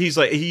is where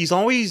he's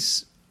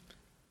always.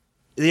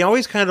 They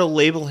always kind of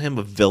label him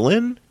a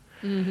villain.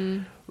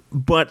 Mm-hmm.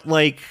 But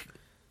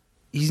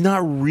he's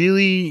not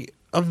really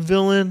a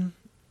villain.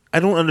 I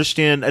don't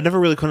understand. I never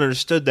really kind of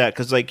understood that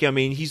because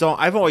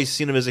I've always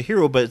seen him as a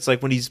hero, but it's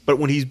like when he's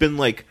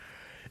been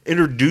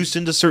introduced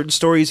into certain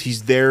stories,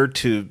 he's there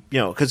to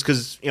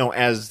because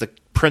as the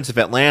Prince of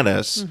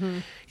Atlantis,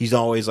 he's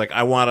always like,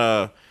 I want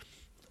to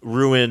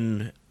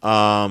ruin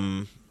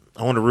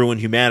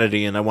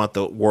humanity, and I want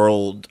the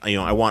world.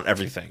 I want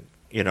everything.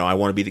 I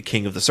want to be the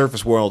king of the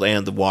surface world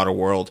and the water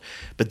world.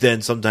 But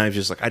then sometimes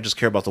just I just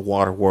care about the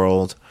water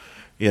world,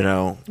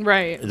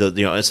 Right.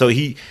 So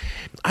I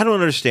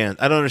don't understand.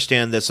 I don't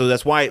understand this. So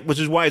that's why, which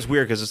is why it's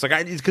weird because it's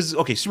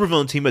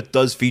Supervillain Team Up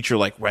does feature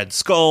Red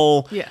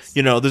Skull. Yes.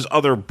 There's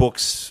other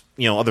books,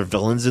 other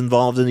villains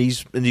involved in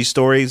these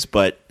stories,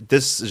 but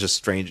this is just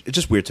strange. It's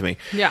just weird to me.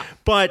 Yeah.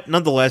 But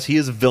nonetheless, he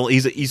is a villain.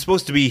 He's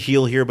supposed to be a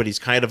heel here, but he's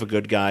kind of a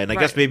good guy, and I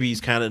guess maybe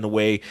he's kind of in a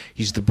way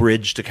he's the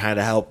bridge to kind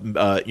of help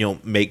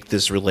make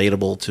this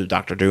relatable to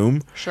Doctor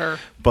Doom. Sure.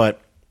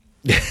 But.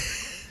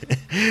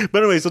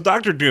 But anyway, so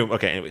Doctor Doom.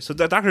 Okay, anyway, so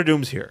Doctor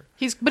Doom's here.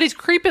 He's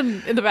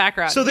creeping in the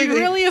background. So he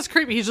really is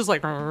creepy. He's just you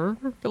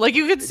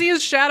can see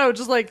his shadow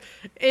just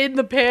in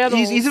the panel.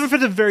 He's even for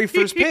the very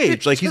first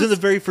page. He's in the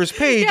very first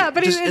page. Yeah,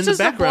 but just it's in just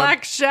the background. a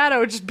black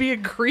shadow just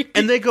being creepy.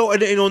 And they go,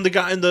 and the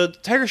guy and the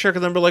Tiger Shark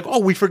and them are like, "Oh,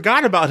 we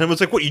forgot about him."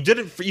 It's like, what,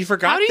 you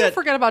forgot? How do you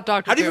forget about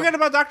Doctor Doom? How do you forget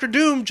about Doctor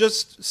Doom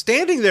just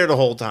standing there the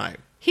whole time?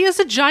 He is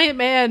a giant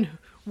man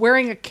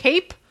wearing a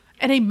cape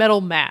and a metal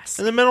mask.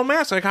 And the metal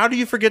mask. How do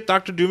you forget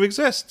Doctor Doom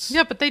exists?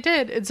 Yeah, but they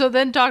did. And so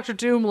then Doctor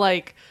Doom,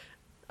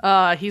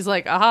 he's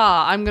like,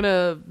 aha, I'm going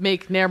to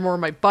make Namor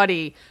my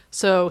buddy.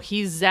 So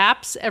he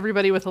zaps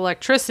everybody with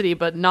electricity,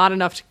 but not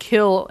enough to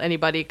kill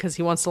anybody because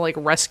he wants to,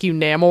 rescue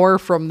Namor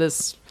from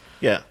this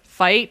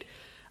fight.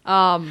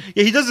 Yeah,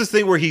 he does this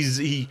thing where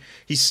he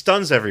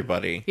stuns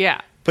everybody.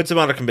 Yeah. Puts him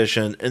out of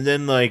commission. And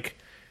then,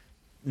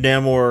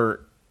 Namor...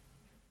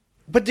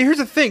 But here's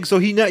the thing.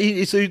 So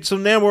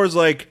Namor's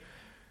like...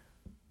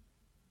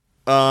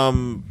 I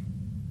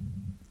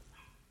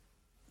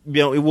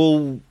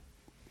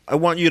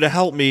want you to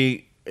help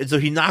me, and so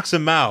he knocks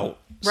him out.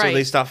 So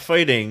they stop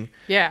fighting.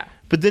 Yeah.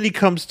 But then he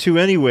comes to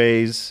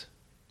anyways.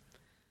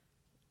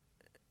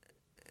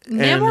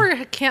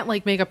 Namor can't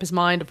make up his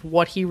mind of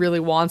what he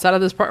really wants out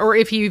of this part, or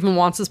if he even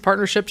wants this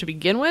partnership to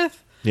begin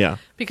with. Yeah.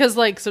 Because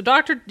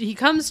he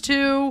comes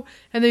to,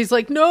 and he's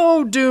like,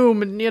 no,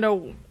 Doom,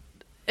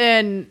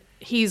 and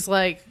he's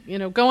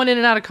going in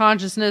and out of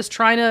consciousness,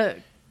 trying to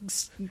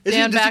does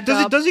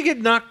he get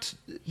knocked?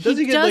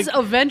 He does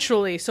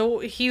eventually. So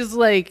he's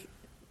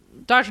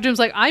Dr. Doom's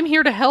like, I'm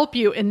here to help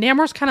you, and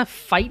Namor's kind of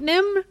fighting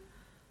him.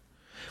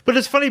 But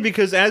it's funny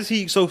because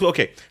so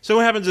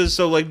what happens is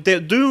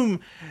Doom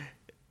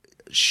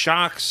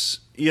shocks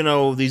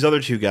these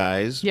other two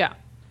guys. Yeah.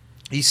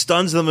 He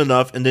stuns them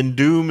enough, and then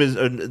Doom is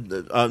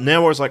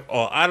Namor's like,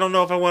 oh, I don't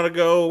know if I want to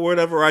go or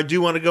whatever. I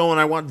do want to go, and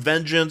I want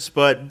vengeance,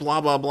 but blah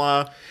blah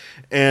blah,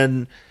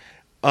 and.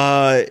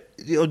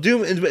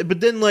 Doom, but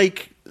then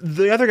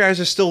the other guys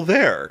are still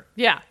there.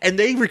 Yeah. And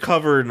they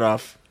recover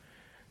enough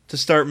to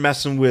start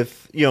messing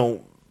with,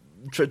 to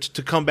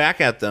come back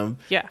at them.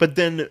 Yeah. But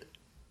then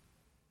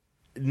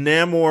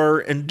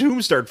Namor and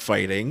Doom start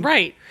fighting.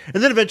 Right.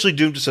 And then eventually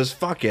Doom just says,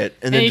 fuck it.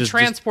 And then he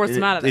transports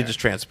them out of there. They just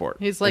transport.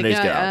 He's like, and they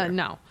just get out of there.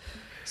 no.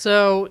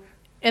 So,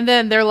 and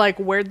then they're like,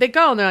 where'd they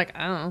go? And they're like,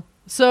 I don't know.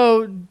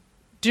 So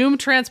Doom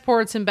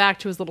transports him back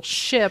to his little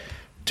ship.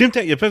 Doom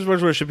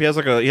transports a ship. He has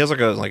like a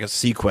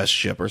Sequest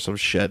ship or some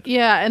shit.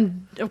 Yeah,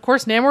 and of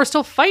course Namor's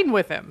still fighting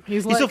with him.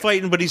 He's still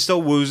fighting, but he's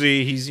still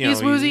woozy. He's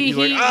woozy. He's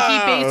like, he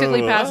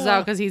basically passes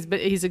out because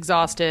he's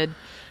exhausted.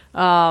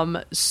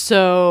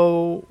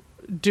 So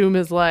Doom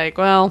is like,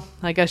 well,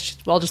 I guess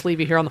I'll just leave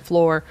you here on the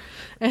floor.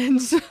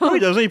 And so he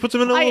doesn't. He puts him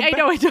in a little I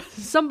know he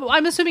does.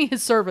 I'm assuming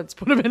his servants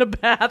put him in a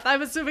bath.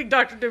 I'm assuming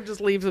Dr. Doom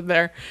just leaves him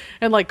there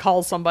and like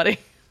calls somebody.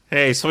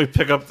 Hey, somebody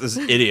pick up this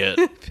idiot.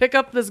 Pick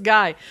up this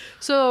guy.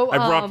 So I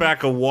brought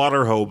back a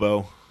water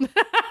hobo.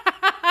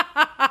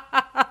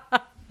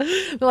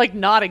 They're like,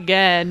 not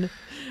again.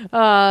 So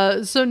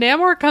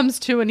Namor comes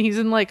to, and he's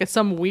in like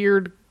some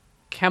weird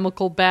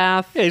chemical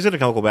bath. Yeah, he's in a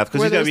chemical bath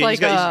because he's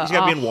got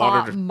to be in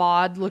water.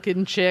 Mod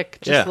looking chick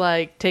just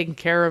like taking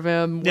care of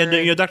him.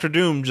 Yeah, Dr.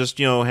 Doom just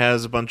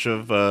has a bunch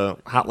of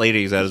hot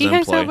ladies at his He employ.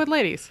 hangs out with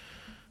ladies.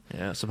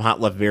 Yeah, some hot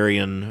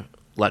Latverian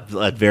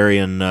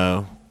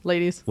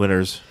Ladies.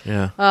 winners.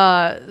 Yeah.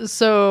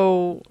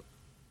 So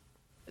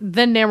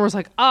then Namor's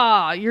like,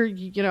 I'm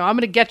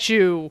gonna get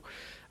you.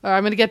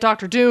 I'm gonna get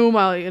Dr. Doom.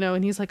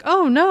 And he's like,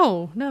 oh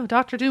no,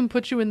 Dr. Doom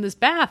put you in this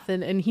bath,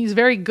 and he's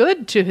very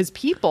good to his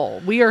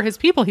people. We are his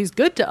people. He's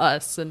good to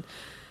us. And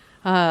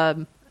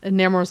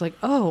Namor's like,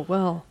 oh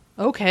well,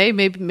 okay,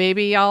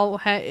 maybe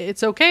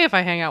it's okay if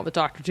I hang out with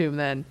Dr. Doom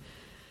then.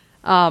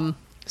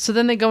 So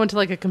then they go into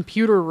like a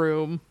computer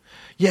room.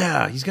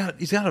 Yeah, he's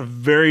got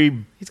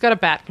a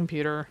bat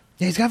computer.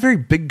 Yeah, he's got a very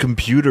big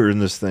computer in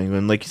this thing,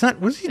 and like he's not.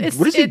 What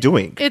is he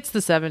doing? It's the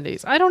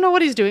 70s. I don't know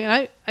what he's doing.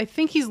 I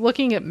think he's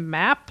looking at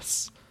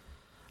maps.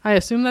 I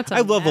assume that's.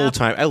 I love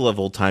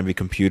old timey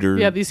computer.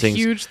 Yeah, these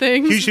huge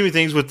things. Huge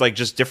things with like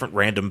just different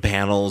random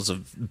panels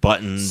of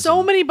buttons.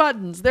 So many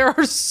buttons. There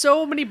are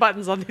so many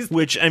buttons on these.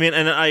 Which I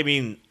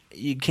mean,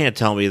 you can't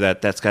tell me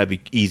that's got to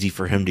be easy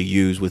for him to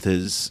use with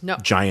his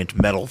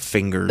giant metal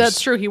fingers.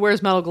 That's true. He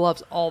wears metal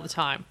gloves all the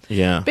time.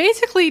 Yeah.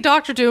 Basically,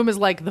 Dr. Doom is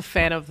like the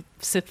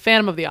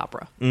Phantom of the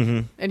Opera.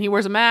 Mm-hmm. And he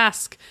wears a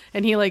mask,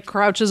 and he like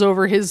crouches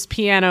over his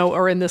piano,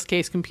 or in this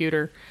case,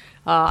 computer.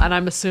 And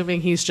I'm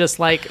assuming he's just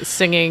like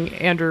singing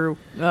Andrew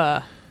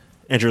Lloyd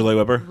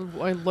Webber?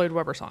 Lloyd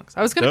Webber songs.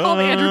 I was going to call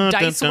him Andrew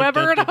Dice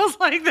Webber, and I was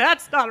like,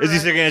 that's not right. Is he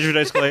singing Andrew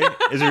Dice Clay?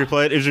 Is he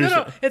replayed?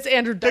 No, it's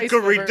Andrew Dice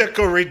Webber.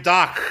 Dickory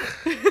dock.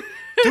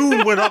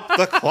 Doom went up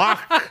the clock.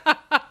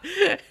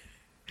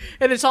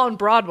 And it's on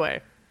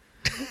Broadway.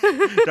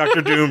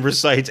 Dr. Doom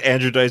recites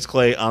Andrew Dice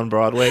Clay on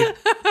Broadway.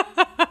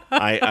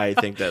 I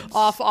think that's...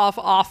 Off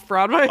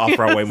Broadway. Off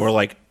Broadway, more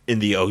like in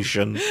the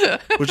ocean,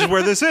 which is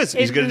where this is.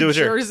 He's going to do it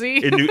here.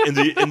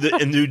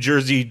 In New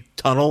Jersey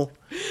tunnel.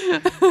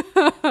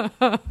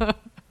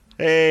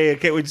 Hey, I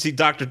can't wait to see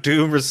Dr.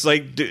 Doom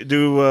recite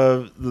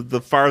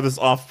the farthest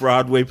off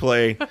Broadway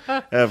play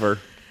ever.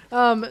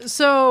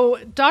 So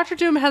Dr.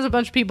 Doom has a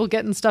bunch of people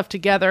getting stuff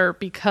together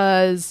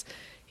because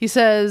he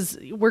says,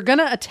 we're going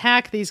to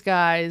attack these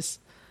guys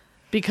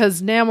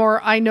because Namor,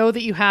 I know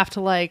that you have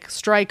to like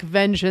strike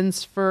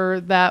vengeance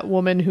for that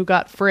woman who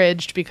got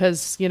fridged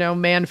because,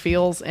 man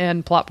feels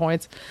and plot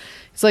points.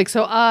 It's like,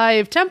 so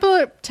I've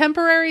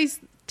temporarily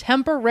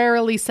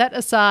set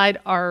aside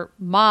our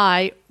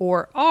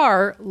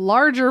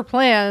larger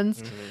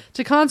plans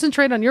to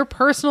concentrate on your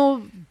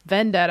personal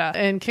vendetta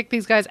and kick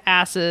these guys'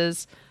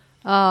 asses.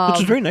 Which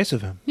is very nice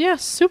of him. Yeah,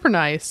 super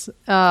nice.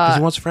 Because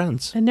he wants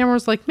friends. And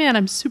Namor's like, man,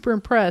 I'm super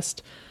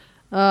impressed.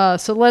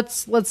 So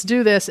let's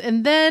do this.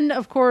 And then,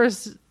 of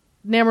course,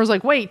 Namor's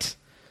like, wait,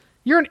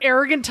 you're an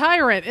arrogant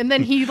tyrant. And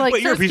then he like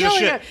you're a piece of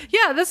shit.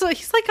 Yeah, he's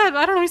like,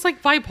 I don't know, he's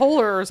like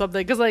bipolar or something.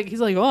 Because like he's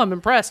like, oh, I'm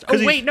impressed.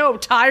 Oh wait, no,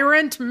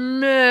 tyrant.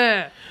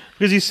 Meh.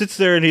 Because he sits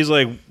there and he's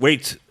like,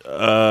 wait,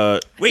 you're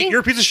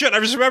a piece of shit. I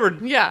just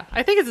remembered. Yeah,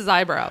 I think it's his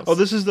eyebrows. Oh,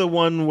 this is the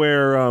one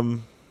where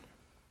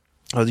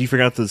you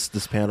forgot this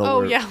panel.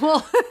 Oh, yeah,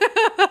 well...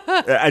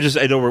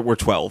 I know we're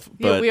 12.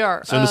 But, yeah, we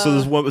are. So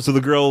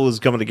the girl is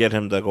coming to get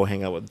him to go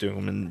hang out with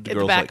Doom. And the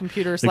girl's back like,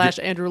 computer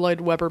 / Andrew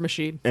Lloyd Webber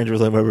machine. Andrew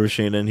Lloyd Webber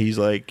machine. And he's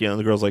like,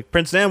 the girl's like,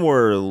 Prince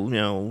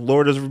Namor,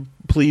 Lord is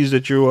pleased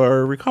that you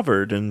are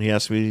recovered. And he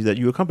asks that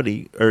you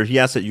accompany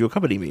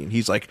me. And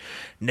he's like,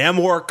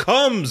 Namor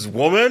comes,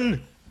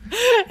 woman.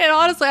 And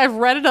honestly,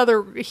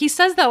 he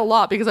says that a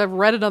lot because I've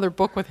read another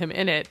book with him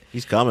in it.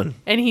 He's coming.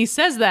 And he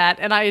says that,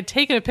 and I had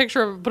taken a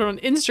picture of it, put it on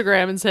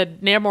Instagram and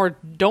said, Namor,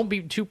 don't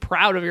be too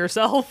proud of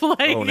yourself. Like,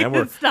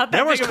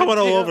 Namor's coming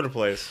all over the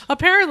place.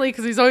 Apparently,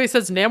 because he always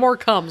says, Namor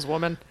comes,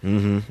 woman.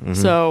 Mm-hmm, mm-hmm.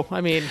 So,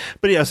 I mean,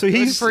 but yeah, so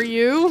he's for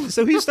you.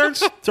 So he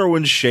starts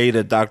throwing shade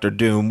at Dr.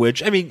 Doom,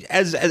 which, I mean,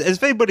 as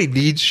if anybody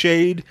needs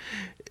shade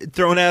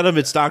thrown at him,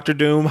 it's Dr.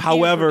 Doom.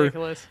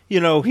 However,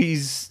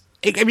 he's...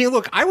 I mean,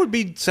 look, I would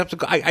be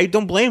skeptical. I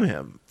don't blame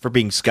him for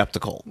being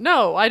skeptical.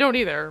 No, I don't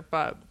either,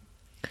 but...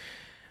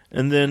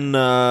 And then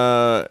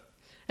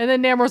And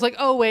then Namor's like,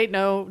 "Oh wait,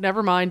 no,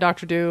 never mind,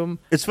 Dr. Doom."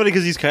 It's funny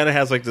because he's kind of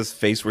has like this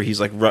face where he's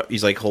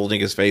like holding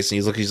his face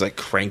and he's like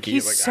cranky.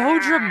 He's like, so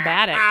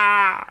dramatic.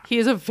 He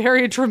is a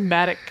very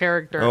dramatic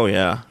character. Oh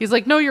yeah. He's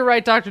like, "No, you're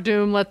right, Dr.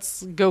 Doom.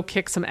 Let's go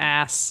kick some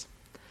ass."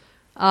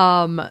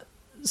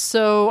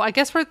 So I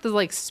guess we're at the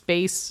like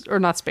space or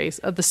not space,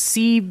 the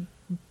sea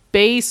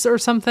base or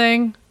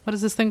something. What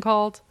is this thing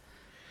called?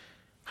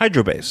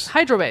 Hydrobase.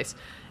 Hydrobase.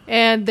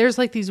 And there's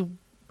like these.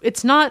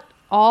 It's not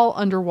all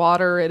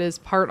underwater. It is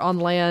part on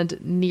land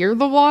near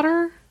the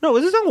water. No,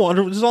 this isn't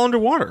water. This is all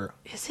underwater.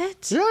 Is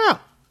it? Yeah.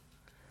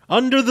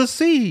 Under the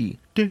sea.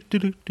 Do, do,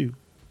 do, do.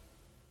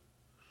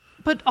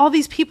 But all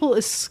these people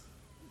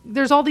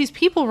there's all these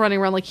people running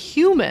around like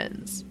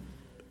humans,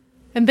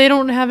 and they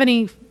don't have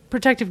any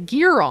protective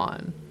gear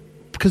on.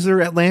 Because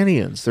they're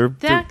Atlanteans.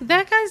 That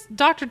guy's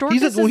Dr.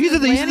 Dorcas. He's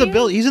in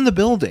the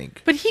building.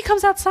 But he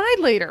comes outside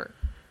later.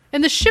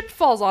 And the ship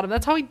falls on him.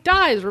 That's how he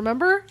dies,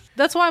 remember?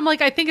 That's why I'm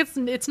like, I think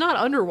it's not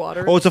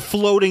underwater. Oh, it's a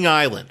floating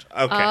island.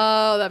 Okay.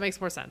 Oh, that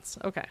makes more sense.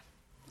 Okay.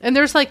 And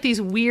there's like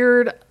these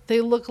weird, they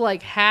look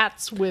like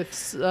hats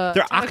with They're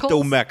tentacles.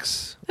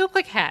 octomechs. They look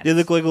like hats. They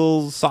look like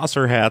little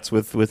saucer hats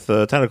with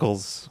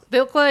tentacles.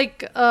 They look like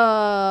the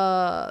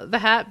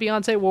hat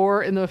Beyonce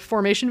wore in the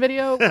Formation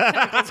video. With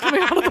tentacles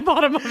coming out of the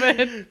bottom of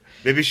it.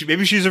 Maybe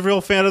she's a real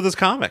fan of this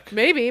comic.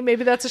 Maybe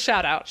that's a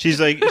shout out.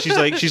 She's like,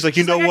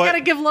 you know what? I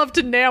gotta give love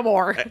to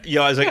Namor.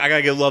 Yo, I was like, I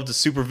gotta give love to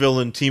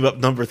supervillain team up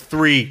number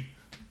 3.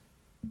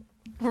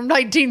 From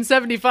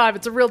 1975.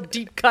 It's a real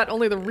deep cut.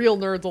 Only the real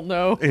nerds will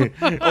know.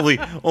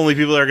 only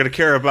people that are gonna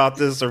care about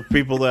this are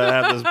people that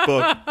have this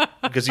book.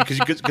 Because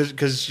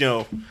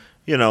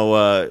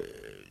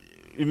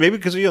maybe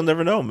because you'll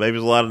never know. Maybe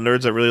there's a lot of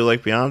nerds that really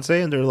like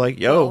Beyonce, and they're like,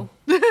 "Yo,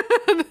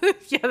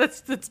 yeah,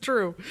 that's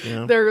true."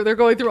 Yeah. They're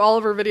going through all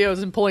of her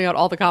videos and pulling out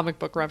all the comic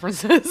book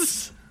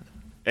references.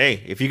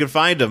 Hey, if you can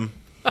find them,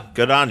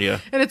 good on you."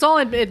 And it's all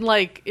in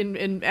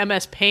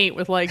MS Paint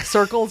with like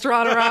circles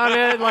drawn around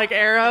it, and, like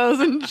arrows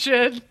and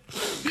shit.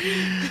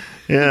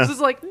 Yeah, This is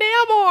like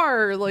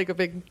Namor, like a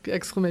big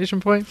exclamation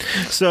point.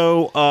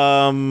 So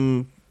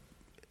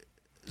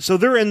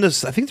they're in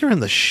this. I think they're in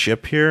the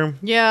ship here.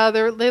 Yeah,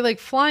 they like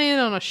fly in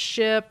on a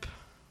ship.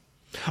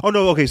 Oh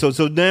no, okay. So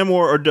Namor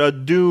or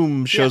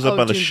Doom shows up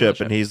on a Doom's ship,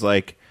 and he's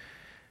like,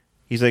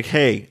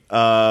 "Hey,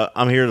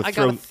 I'm here to I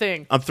throw. got a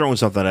thing. I'm throwing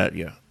something at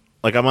you.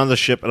 Like I'm on the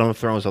ship, and I'm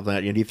throwing something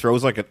at you." And he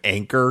throws like an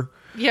anchor,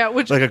 Yeah,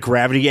 which like a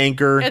gravity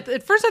anchor.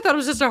 at first I thought it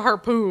was just a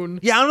harpoon.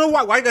 Yeah, I don't know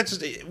why.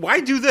 Why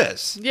do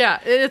this? Yeah,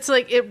 it's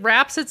like it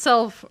wraps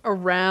itself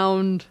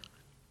around.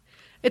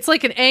 It's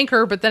like an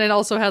anchor, but then it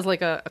also has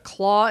like a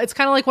claw. It's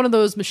kind of like one of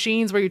those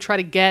machines where you try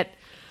to get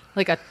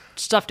like a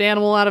stuffed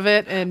animal out of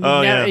it, and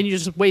and you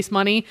just waste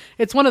money.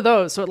 It's one of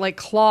those. So it like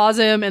claws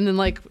him, and then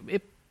like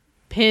it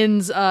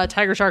pins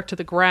Tiger Shark to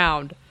the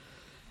ground.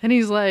 And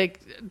he's like,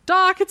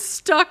 "Doc, it's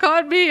stuck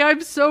on me. I'm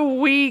so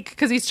weak."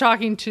 Because he's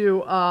talking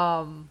to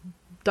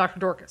Dr.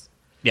 Dorcas,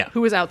 Yeah,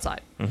 who is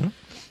outside.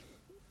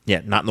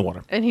 yeah, not in the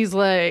water. And he's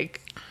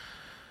like,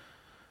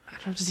 I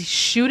don't know, does he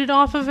shoot it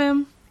off of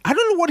him? I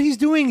don't know what he's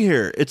doing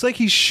here. It's like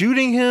he's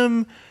shooting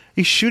him.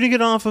 He's shooting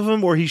it off of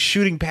him, or he's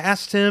shooting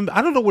past him.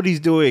 I don't know what he's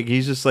doing.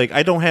 He's just like,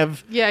 I don't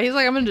have. Yeah, he's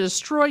like, I'm going to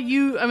destroy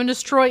you. I'm going to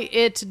destroy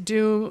it,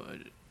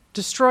 Doom.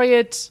 Destroy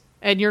it,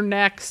 and you're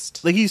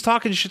next. Like he's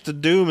talking shit to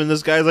Doom, and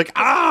this guy's like,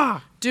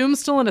 ah.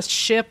 Doom's still in a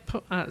ship,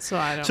 so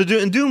I don't. So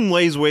Doom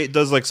lays wait,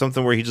 does like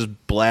something where he just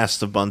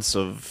blasts a bunch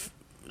of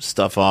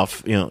stuff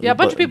off. You know, yeah, a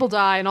bunch of people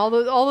die, and all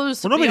those.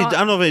 Well, nobody. I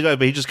don't know if he died,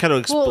 but he just kind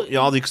of Well,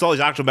 all these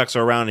octomechs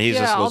are around, and he's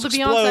just all supposed the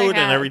to Beyonce explode, and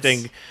hats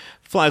everything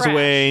flies crash.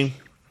 away.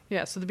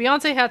 Yeah, so the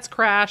Beyonce hats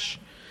crash,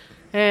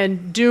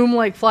 and Doom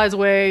like flies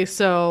away.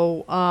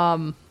 So,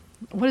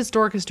 what is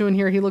Dorcas doing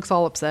here? He looks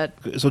all upset.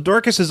 So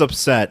Dorcas is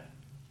upset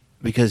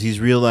because he's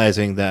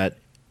realizing that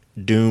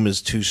Doom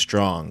is too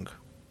strong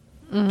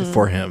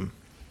for him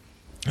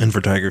and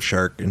for Tiger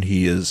Shark, and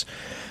he is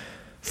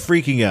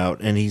freaking out.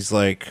 And he's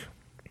like,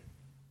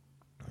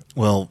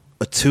 "Well,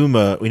 we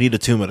need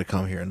Atuma to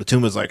come here." And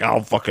Atuma's like,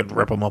 "I'll fucking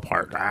rip him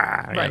apart."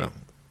 Right. You know?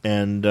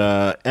 And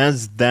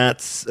as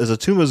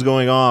Atuma's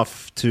going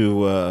off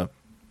to,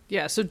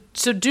 Yeah, so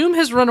Doom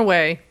has run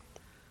away.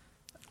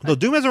 no,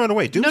 Doom hasn't run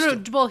away. Doom's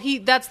No. Well,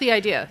 that's the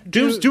idea.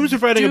 Doom's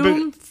fighting a big.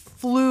 Doom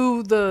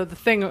flew the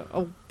thing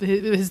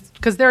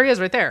because there he is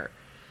right there,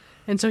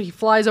 and so he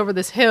flies over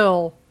this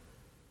hill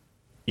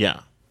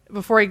Yeah.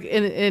 before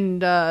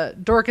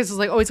Dorcas is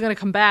like, oh, he's going to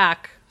come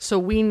back, so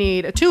we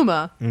need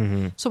Atuma.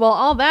 Mm-hmm. So while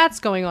all that's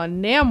going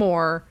on,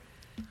 Namor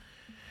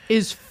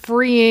is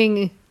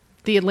freeing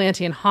the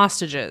Atlantean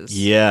hostages.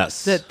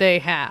 Yes. That they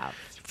have.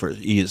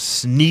 He is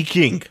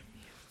sneaking.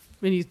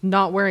 And he's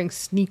not wearing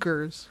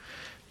sneakers.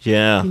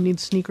 Yeah. He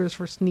needs sneakers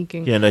for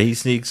sneaking. Yeah, no, he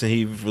sneaks and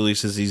he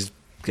releases these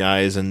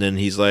guys, and then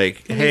he's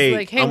like, And "Hey, he's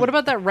like, hey, what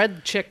about that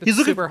red chick that's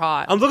super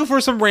hot?" I'm looking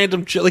for some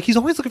random chick. Like he's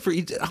always looking for.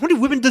 How many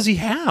women does he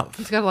have?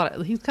 He's got a lot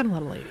of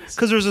ladies.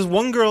 Because there's this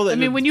one girl that. I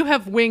mean, when you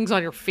have wings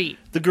on your feet,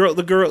 the girl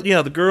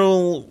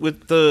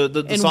with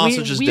the and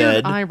sausage is weird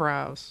dead,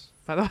 eyebrows.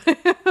 By the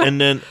way, and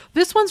then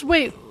this one's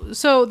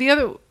so the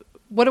other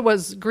what it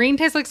was. Green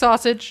tastes like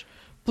sausage,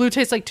 blue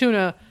tastes like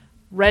tuna,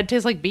 red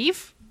tastes like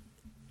beef.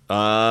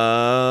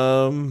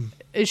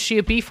 Is she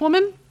a beef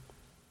woman?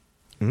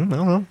 I don't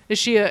know. Is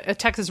she a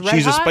Texas Red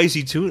She's Hot? a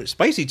spicy tuna.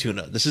 Spicy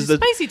tuna. She's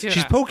spicy tuna.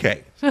 She's poke.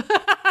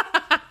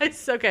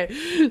 It's okay.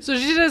 So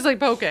she does like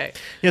poke.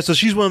 Yeah, so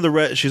she's one of the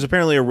red. She's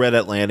apparently a red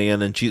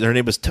Atlantean, and her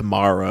name is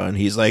Tamara. And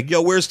he's like,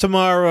 "Yo, where's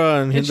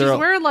Tamara?" And she's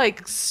wearing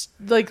like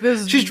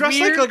this. She's dressed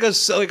weird, like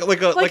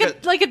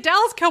a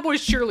Dallas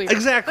Cowboys cheerleader.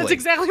 Exactly. That's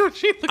exactly what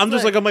she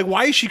looks like. I'm like,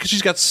 why is she? Because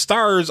she's got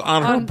stars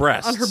on her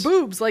breasts, on her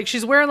boobs. Like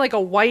she's wearing like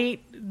a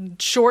white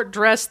short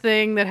dress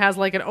thing that has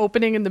like an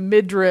opening in the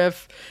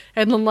midriff,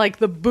 and then like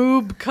the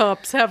boob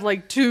cups have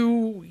like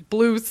 2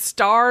 blue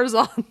stars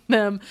on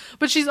them.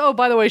 But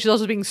by the way, she's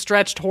also being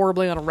stretched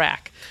horribly on a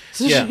rack,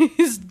 so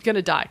she's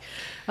gonna die.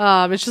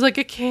 And she's like,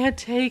 I can't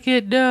take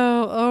it.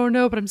 No, oh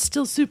no, but I'm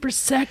still super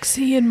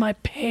sexy in my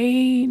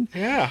pain.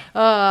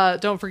 Yeah.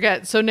 Don't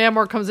forget. So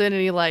Namor comes in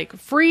and he like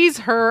frees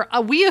her.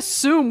 We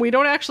assume we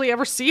don't actually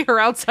ever see her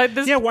outside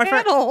this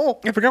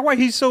panel. I forgot why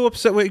he's so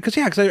upset. Because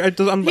in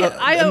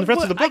the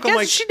rest of the book, I guess I'm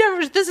like, she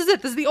never. This is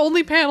it. This is the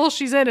only panel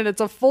she's in, and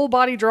it's a full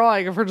body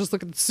drawing of her just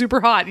looking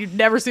super hot. You'd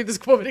never see this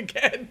woman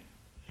again.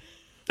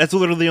 That's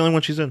literally the only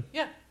one she's in.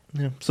 Yeah.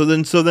 So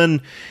then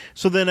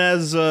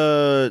as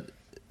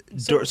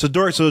so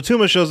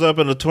Atuma shows up,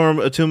 and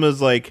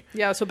Atuma's like,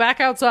 yeah. So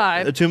back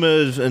outside,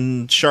 Atuma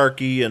and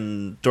Sharky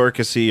and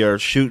Dorcasy are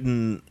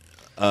shooting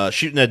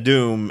at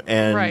Doom,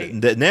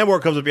 and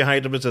Namor comes up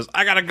behind him and says,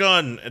 "I got a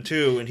gun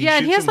too." And he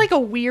has like a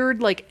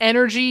weird like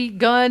energy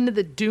gun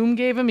that Doom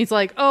gave him. He's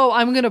like, "Oh,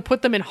 I'm gonna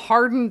put them in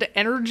hardened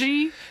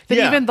energy that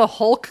even the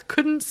Hulk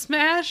couldn't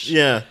smash."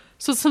 Yeah.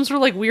 So it's some sort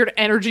of like weird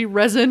energy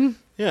resin.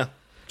 Yeah.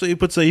 So he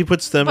puts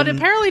them. But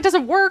apparently it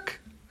doesn't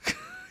work.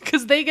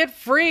 Because they get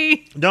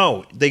free.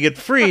 No, they get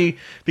free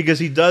because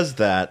he does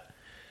that,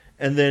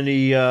 and then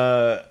he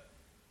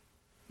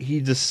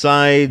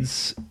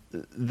decides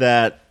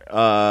that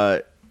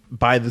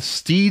by the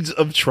steeds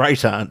of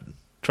Triton,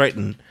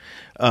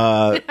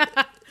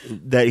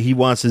 that he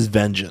wants his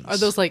vengeance. Are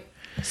those like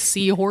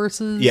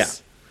seahorses? Yeah,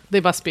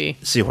 they must be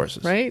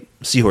seahorses, right?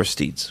 Seahorse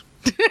steeds,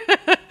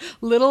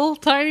 little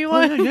tiny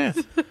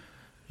ones.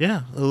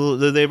 Yeah.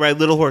 They ride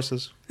little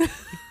horses.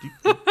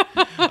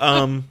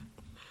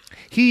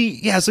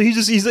 So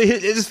he's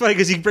it's funny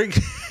because he brings.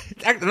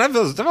 And I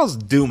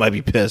felt Doom might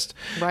be pissed,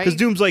 right? Because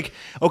Doom's like,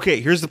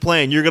 okay, here's the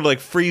plan. You're gonna like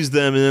freeze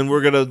them, and then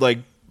we're gonna like,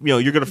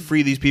 you're gonna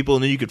free these people,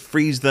 and then you could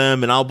freeze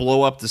them, and I'll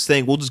blow up this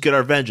thing. We'll just get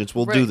our vengeance.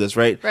 We'll do this,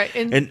 right? Right.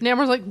 And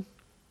Namor's like,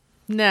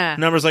 nah.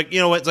 Namor's like, you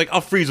know what? It's like,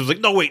 I'll freeze him. It's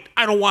like, no, wait,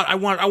 I want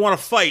to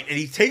fight. And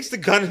he takes the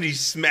gun and he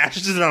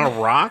smashes it on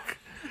a rock.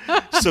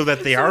 So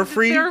that they are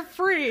free. They're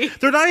free.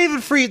 They're not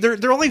even free.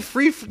 They're only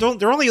free.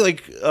 They're only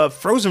like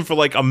frozen for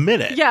like a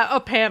minute. Yeah, a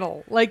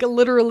panel, like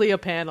literally a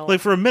panel.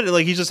 Like for a minute,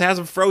 like he just has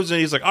them frozen.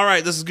 He's like, all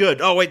right, this is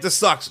good. Oh wait, this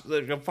sucks.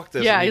 Like, fuck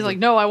this. Yeah, he's like,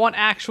 no, I want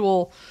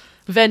actual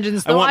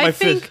vengeance. Though I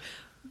think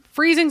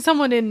freezing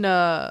someone in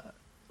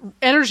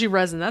energy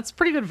resin, that's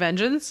pretty good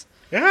vengeance.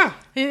 Yeah.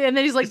 And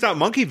then he's like, it's not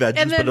monkey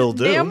vengeance, but it'll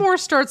do. Namor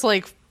starts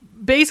like.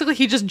 Basically,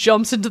 he just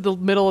jumps into the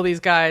middle of these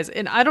guys,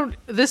 and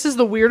this is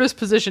the weirdest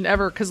position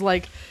ever, because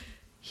like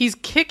he's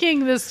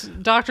kicking this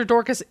Dr.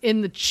 Dorcas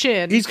in the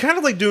chin. He's kind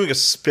of like doing a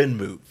spin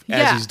move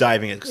as he's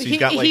diving it. He's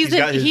got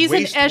his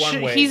waist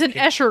one way. He's an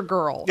Escher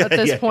girl at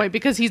this point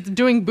because he's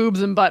doing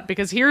boobs and butt.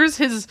 Because here's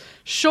his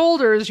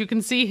shoulders, you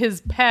can see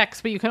his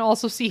pecs, but you can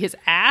also see his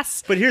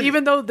ass. But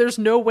even though there's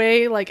no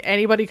way like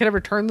anybody could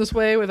ever turn this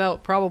way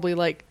without probably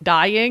like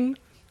dying.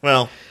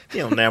 Well,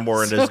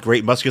 Namor and his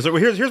great muscles.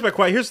 Here's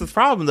the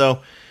problem though,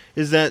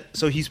 is that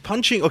so he's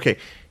punching. Okay,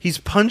 he's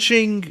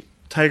punching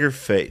Tiger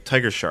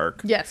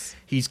Shark. Yes.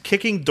 He's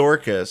kicking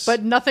Dorcas.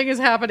 But nothing is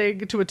happening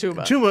to Atuma.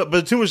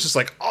 But Atuma's just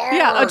like, arg!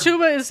 Yeah,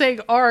 Atuma is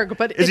saying arg,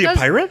 but is he a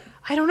pirate?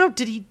 I don't know.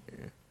 Did he?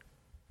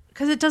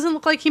 Because it doesn't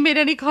look like he made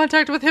any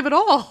contact with him at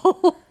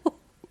all.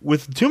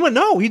 With Atuma,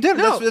 no, he didn't.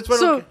 No. That's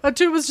what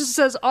Atuma just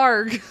says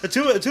arg.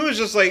 Atuma's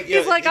just like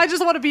he's like, I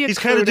just want to be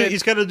included.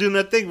 He's kind of doing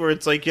that thing where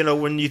it's like,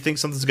 when you think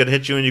something's gonna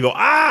hit you and you go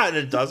and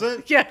it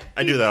doesn't. Yeah,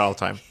 I do that all the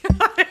time.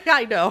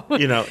 I know.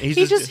 He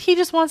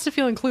just wants to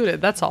feel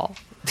included. That's all.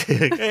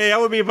 Hey, I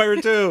would be a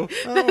pirate too.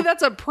 Oh.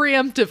 That's a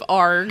preemptive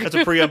arg. That's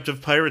a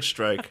preemptive pirate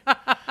strike.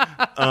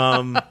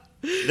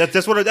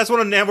 That's one of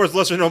Namor's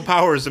lesser known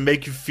powers to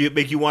make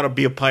you want to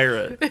be a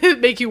pirate.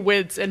 Make you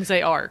wince and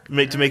say arg.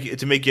 To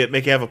make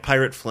you have a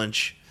pirate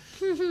flinch.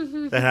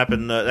 That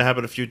happened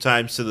a few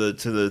times to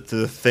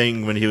the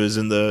Thing when he was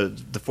in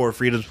the Four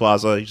Freedoms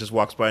Plaza. He just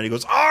walks by and he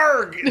goes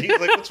arg, and he's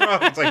like, "What's wrong?"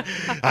 It's like,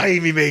 "Hi,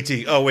 me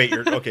matey." Oh wait,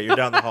 you're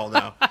down the hall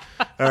now.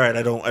 All right,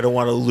 I don't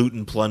want to loot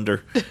and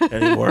plunder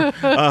anymore.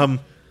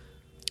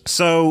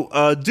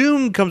 So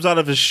Doom comes out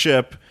of his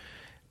ship.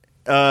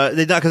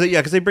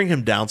 Because they bring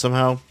him down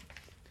somehow.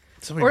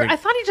 I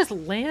thought he just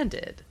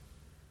landed.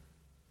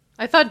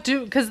 I thought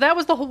Doom, because that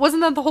was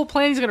wasn't that the whole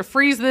plan? He's going to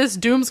freeze this.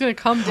 Doom's going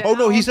to come down. Oh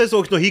no, he says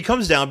no. He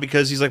comes down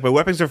because he's like, my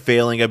weapons are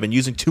failing. I've been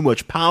using too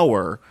much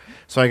power,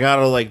 so I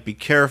gotta like be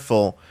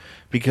careful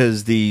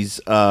because these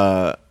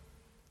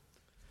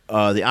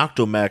the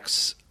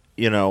Octomechs,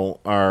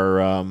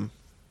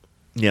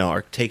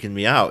 are taking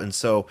me out, and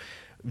so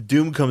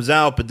Doom comes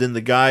out, but then the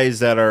guys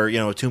that are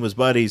Tuma's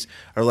buddies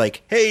are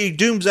like, "Hey,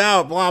 Doom's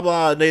out," blah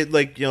blah. And they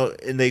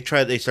and they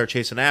start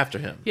chasing after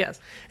him. Yes,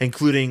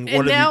 including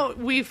and now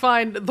we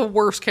find the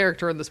worst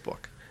character in this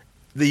book,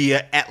 the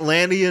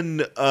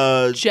Atlantean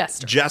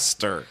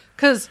Jester.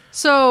 Because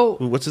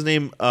what's his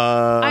name?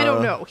 I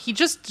don't know.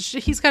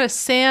 He's got a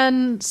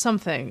San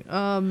something,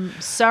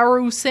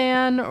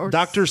 Saru-san or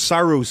Dr.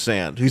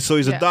 Saru-san. He's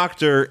a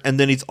doctor, and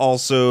then he's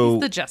also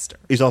the Jester.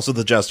 He's also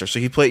the Jester. So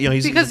he played.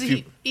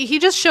 He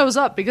just shows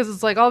up because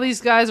it's like all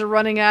these guys are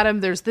running at him.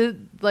 There's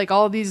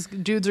all these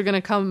dudes are going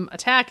to come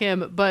attack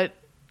him, but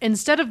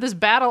instead of this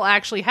battle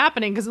actually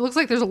happening, because it looks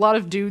like there's a lot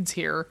of dudes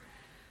here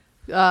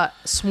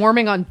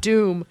swarming on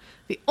Doom,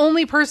 the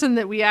only person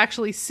that we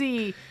actually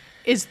see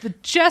is the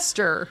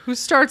Jester, who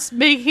starts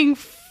making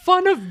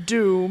fun of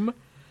Doom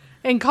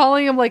and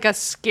calling him like a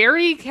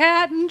scary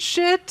cat and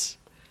shit.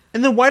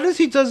 And then why does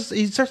he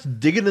starts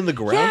digging in the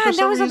ground? Yeah, for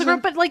some now he's reason? on the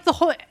ground. But like the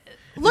whole,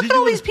 look at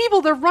all these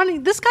people. They're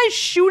running. This guy's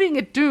shooting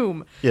at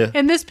Doom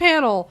in this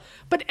panel.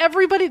 But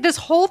everybody, this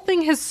whole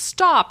thing has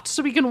stopped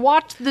so we can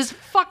watch this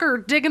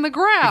fucker dig in the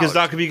ground. Because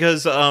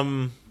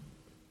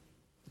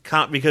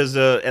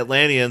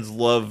Atlanteans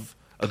love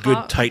a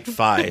good tight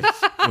five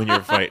when you're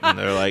fighting.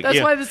 They're like,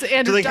 that's why this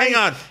Andrew. They're like, hang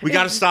on, we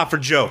got to stop for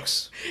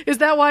jokes. Is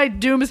that why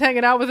Doom is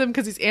hanging out with him?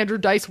 Because he's Andrew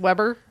Dice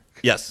Weber.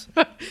 Yes,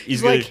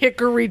 he's like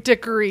hickory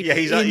dickory.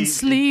 Yeah, in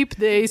sleep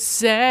they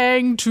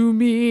sang to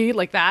me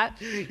like that.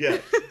 Yeah.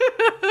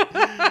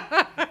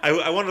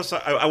 I want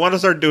to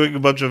start doing a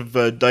bunch of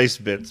dice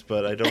bits,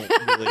 but I don't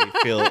really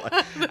feel.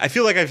 I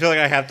feel like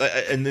I have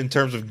to in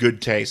terms of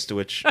good taste,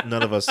 which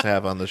none of us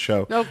have on the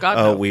show. No, God,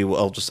 no.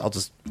 I'll just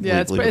leave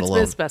it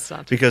alone. It's best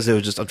not to. Because it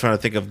was just I'm trying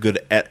to think of good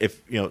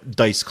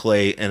Dice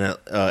Clay and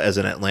as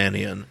an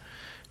Atlantean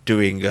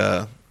doing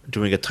a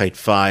tight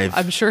five.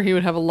 I'm sure he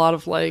would have a lot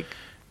of like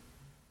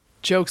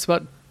jokes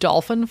about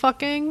dolphin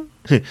fucking.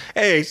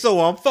 Hey,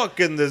 so I'm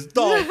fucking this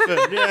dolphin,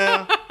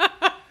 yeah.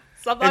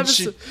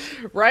 Sometimes,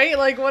 right?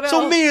 Like, what else?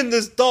 So me and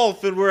this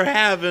dolphin were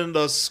having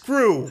a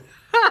screw.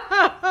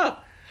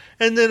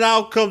 And then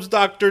out comes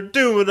Dr.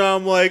 Doom, and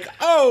I'm like,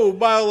 oh,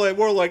 by the way,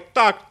 more like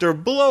Dr.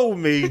 Blow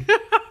Me.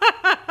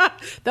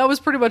 That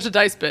was pretty much a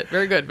dice bit.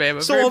 Very good,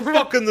 babe. So I'm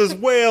fucking this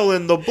whale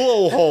in the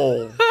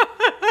blowhole.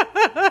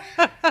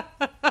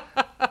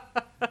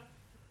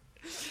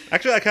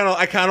 Actually, I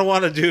kind of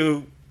want to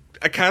do...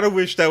 I kind of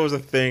wish that was a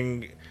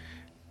thing.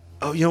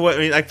 Oh, you know what? I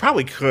mean, I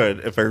probably could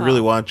if I really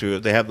want to.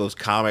 If they have those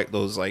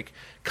like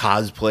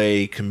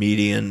cosplay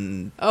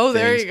comedian. Oh,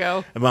 there things. you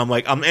go. And I'm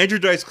like, I'm Andrew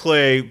Dice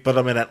Clay, but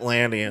I'm an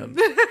Atlantean.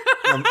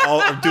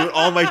 I'm doing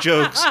all my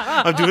jokes.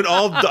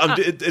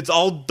 It's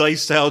all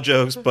dice style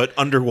jokes, but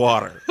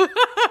underwater.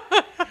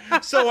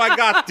 So I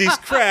got these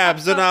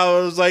crabs, and I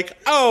was like,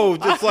 oh,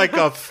 it's like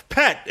a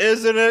pet,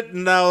 isn't it?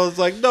 And I was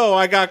like, no,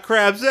 I got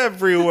crabs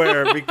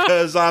everywhere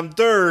because I'm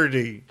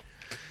dirty.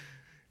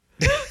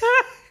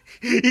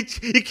 He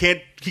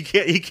can't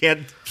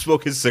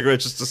smoke his cigarette,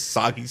 just a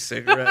soggy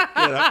cigarette.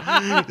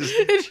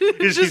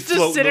 It just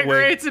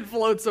disintegrates and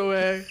floats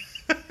away.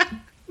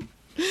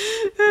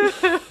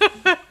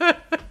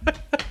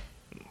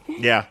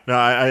 Yeah, no,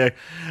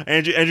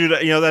 Andrew,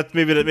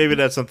 maybe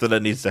that's something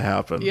that needs to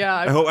happen. Yeah,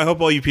 I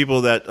hope all you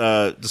people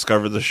that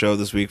discovered the show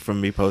this week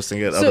from me posting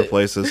it other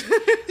places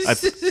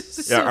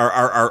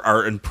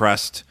are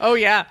impressed. Oh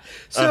yeah.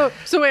 So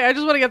wait, I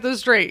just want to get this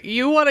straight.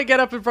 You want to get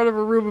up in front of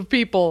a room of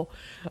people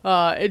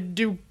and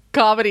do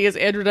comedy as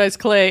Andrew Dice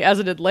Clay as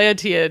an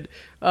Atlantean,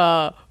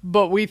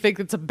 but we think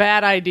it's a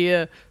bad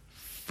idea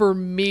for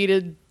me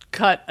to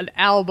cut an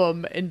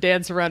album and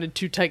dance around in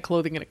too tight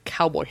clothing and a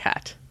cowboy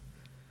hat.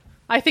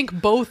 I think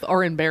both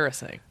are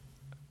embarrassing.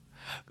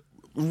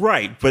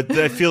 Right, but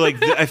I feel like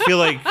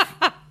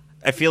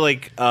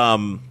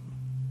well,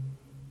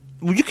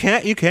 you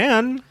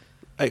can.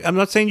 I'm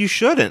not saying you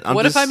shouldn't.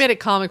 What if I made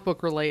it comic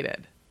book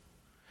related?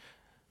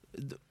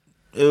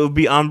 It would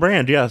be on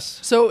brand, yes.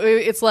 So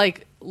it's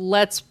like,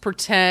 let's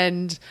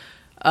pretend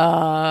Big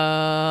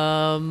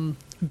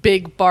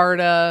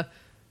Barda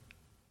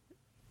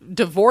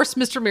divorced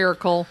Mr.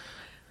 Miracle,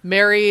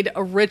 married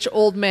a rich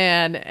old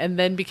man, and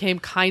then became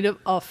kind of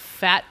a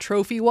fat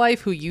trophy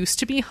wife who used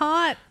to be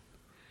hot,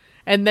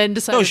 and then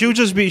decided. No, she would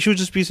just be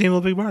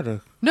Samuel Big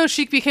Barda. No,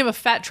 she became a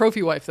fat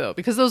trophy wife though,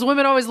 because those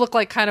women always look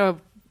like kind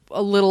of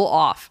a little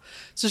off.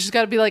 So she's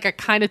got to be like a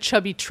kind of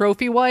chubby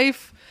trophy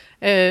wife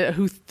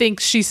who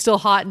thinks she's still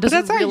hot and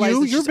doesn't realize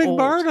that You're she's Big old.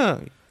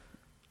 Barda.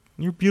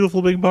 You're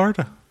beautiful Big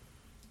Barda.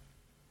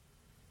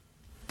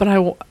 But I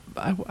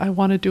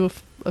want to do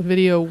a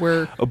video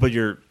where. Oh, but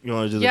you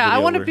want to do the Yeah, video I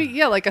want to where...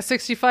 be like a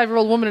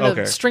 65-year-old woman in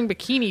a string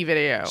bikini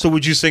video. So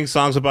would you sing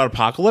songs about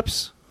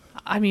apocalypse?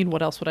 I mean,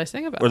 what else would I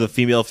sing about? Or the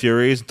female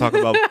furies and talk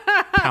about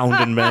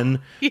pounding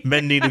men?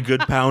 Men need a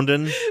good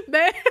pounding.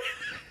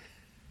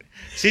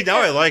 See,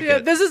 now I like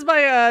it. This is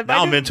my.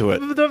 Now I'm into it.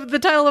 The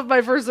title of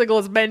my first single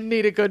is "Men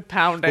Need a Good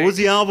Pounding." What was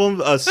the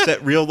album?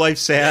 Real Life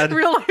Sad.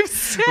 Real Life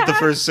Sad. With the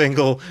first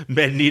single,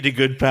 "Men Need a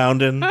Good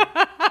Pounding."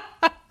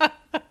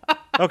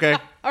 Okay.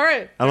 All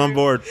right. I'm on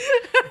board.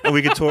 And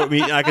we could tour.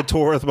 I could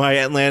tour with my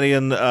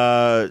Atlantean.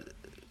 Andrew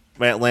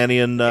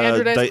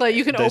Dice Clay,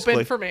 you can Dice open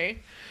Clay. for me.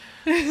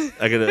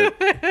 I got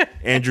a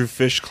Andrew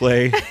Fish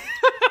Clay.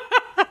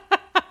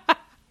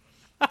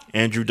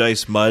 Andrew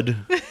Dice Mud.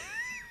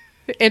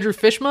 Andrew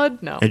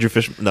Fishmud? No. Andrew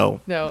Fish.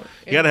 No. No.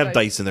 You gotta have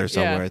Andrew dice in there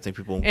somewhere. Yeah. I think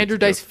people. won't Andrew get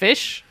the Dice joke.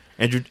 Fish?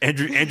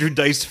 Andrew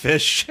Dice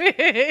Fish.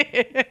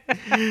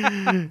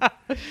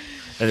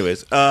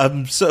 Anyways,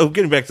 so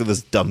getting back to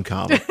this dumb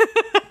comic.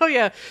 Oh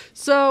yeah.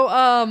 So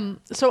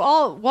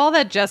while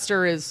that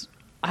jester is,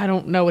 I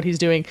don't know what he's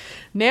doing,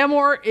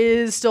 Namor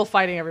is still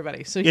fighting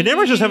everybody. So Yeah,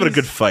 Namor's just having a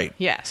good he's- fight.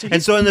 Yeah. So And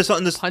he's so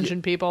in this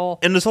punching people.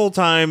 and this whole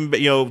time,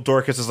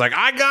 Dorcas is like,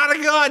 I got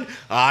a gun.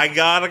 I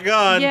got a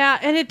gun. Yeah,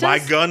 and it My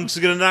does. gun's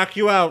gonna knock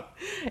you out.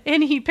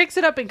 And he picks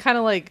it up and kind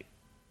of like,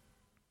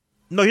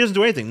 No, he doesn't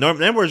do anything.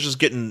 Namor's just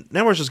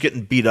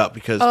getting beat up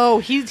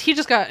because he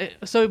just got.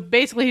 So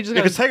basically, he just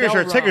got. because his bell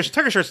rung.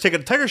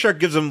 Tiger Shark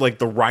gives him like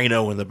the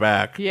rhino in the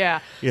back.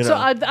 Yeah. You So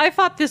know. I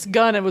thought this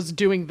gun was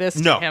doing this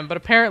to No. him, but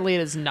apparently it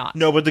is not.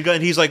 No, but the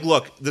gun. He's like,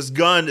 look, this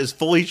gun is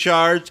fully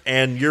charged,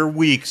 and you're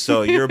weak,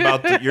 so you're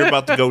about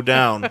to go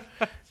down.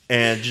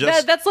 And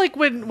just That's like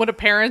when a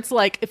parent's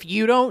like, if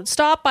you don't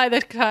stop by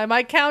the time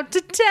I count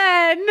to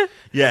 10,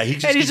 yeah,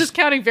 and he's just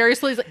counting very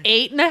slowly. He's like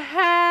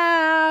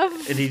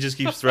 8.5. and he just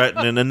keeps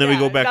threatening, and then we Yeah,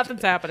 go back.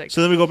 nothing's happening.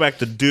 So then we go back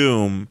to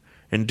Doom,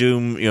 and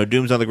Doom,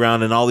 Doom's on the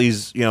ground, and all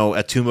these,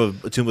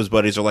 Atuma's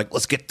buddies are like,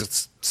 let's get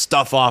this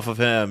stuff off of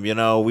him. We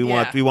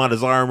want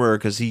his armor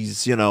because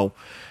he's,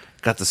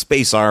 got the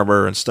space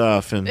armor and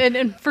stuff, and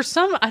And for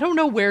some, I don't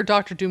know where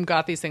Dr. Doom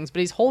got these things, but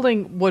he's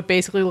holding what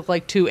basically look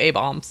like 2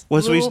 A-bombs.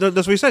 that's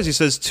what he says. He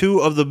says 2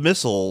 of the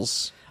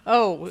missiles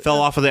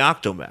fell off of the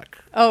Octomech.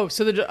 Oh,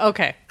 so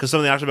okay. Because some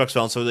of the Octomechs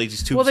fell, and so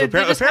these 2. Well, so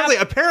they just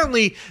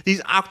apparently,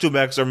 these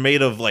Octomechs are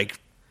made of like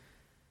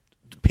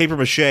paper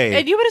mache.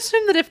 And you would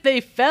assume that if they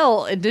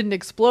fell and didn't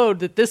explode,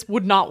 that this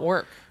would not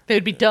work.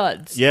 They'd be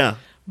duds. Yeah,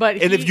 But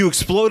and if you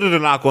exploded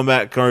an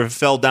Aquamech or it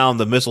fell down,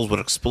 the missiles would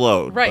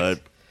explode. Right.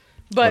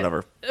 But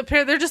whatever.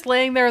 Apparently, they're just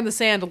laying there in the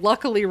sand,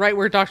 luckily right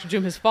where Dr.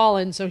 Doom has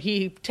fallen. So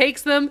he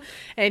takes them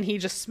and he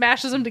just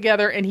smashes them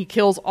together and he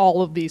kills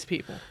all of these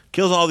people.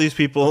 Kills all these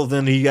people.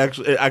 Then he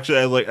actually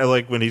I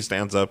like when he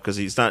stands up because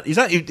he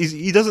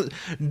doesn't.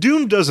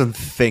 Doom doesn't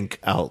think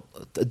out.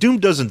 Doom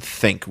doesn't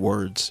think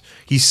words.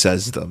 He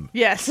says them.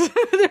 Yes,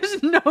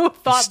 there's no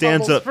thought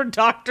stands bubbles up. for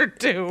Dr.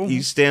 Doom.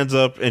 He stands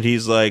up and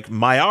he's like,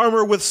 "My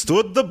armor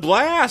withstood the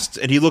blast,"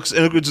 and he looks,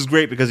 which is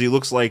great because he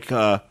looks like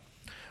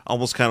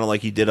almost kind of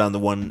like he did on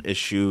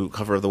the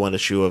cover of the one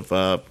issue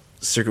of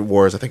Secret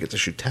Wars. I think it's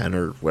issue 10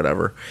 or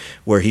whatever,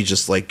 where he's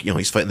just like,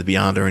 he's fighting the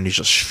Beyonder and he's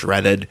just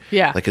shredded.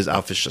 Yeah, like his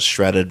outfit's just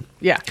shredded.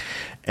 Yeah,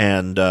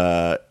 and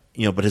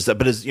but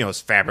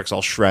his fabric's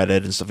all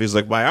shredded and stuff. He's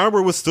like, my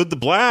armor withstood the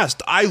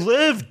blast. I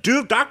live.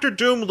 Dr.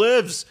 Doom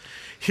lives.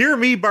 Hear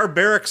me,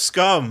 barbaric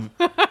scum.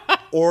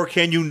 Or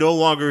can you no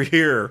longer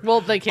hear?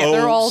 Well, they can't.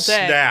 They're all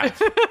dead.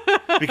 Snap.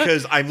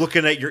 Because I'm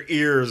looking at your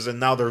ears and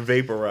now they're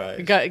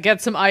vaporized. Get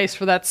some ice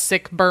for that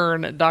sick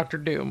burn at Dr.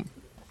 Doom.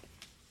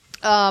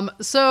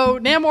 So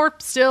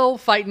Namor still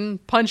fighting,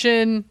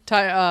 punching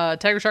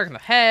Tiger Shark in the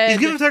head. He's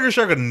giving Tiger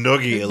Shark a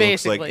noogie, it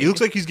looks like. He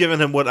looks like he's giving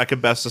him what I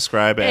could best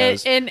describe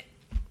as...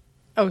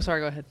 Oh,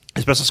 sorry, go ahead.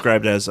 It's best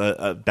described as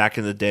back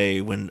in the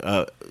day when,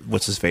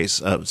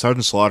 what's-his-face?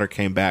 Sergeant Slaughter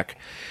came back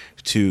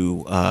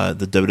to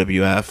the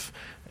WWF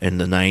in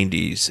the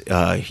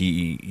 90s.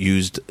 He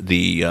used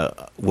the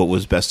what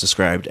was best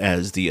described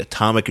as the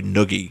atomic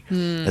noogie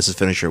as his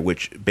finisher,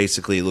 which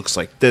basically looks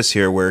like this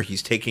here, where he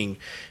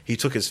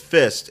took his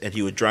fist and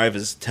he would drive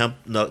his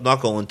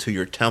knuckle into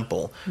your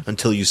temple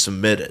until you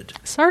submitted.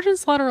 Sergeant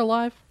Slaughter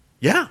alive?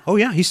 Yeah. Oh,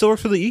 yeah. He still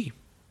works for the E.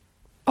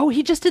 Oh,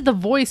 he just did the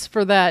voice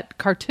for that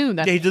cartoon.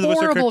 That he did the voice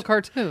for horrible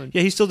cartoon.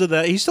 Yeah, he still did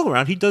that. He's still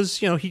around. He does,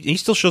 he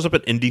still shows up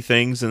at indie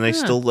things, and they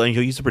still,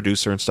 he's a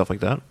producer and stuff like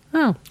that.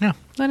 Oh, yeah.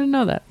 I didn't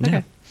know that. Okay.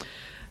 Yeah.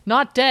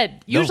 Not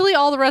dead. Usually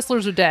all the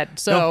wrestlers are dead,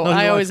 so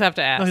I always have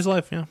to ask. No, he's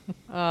alive, yeah.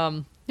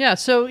 Yeah,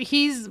 so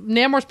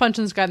Namor's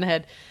punching this guy in the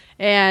head,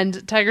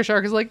 and Tiger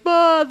Shark is like,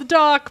 the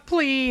doc,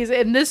 please.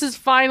 And this is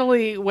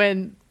finally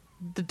when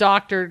the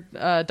Dr.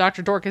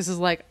 Dorcas is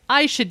like,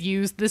 I should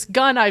use this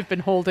gun I've been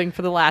holding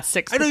for the last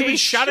 6 weeks. I know you've been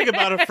shouting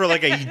about it for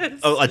like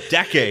a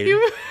decade.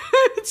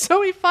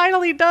 So he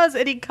finally does,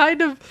 and he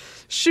kind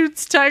of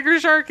shoots Tiger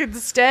Shark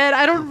instead.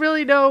 I don't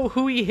really know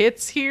who he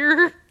hits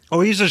here.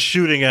 Oh, he's just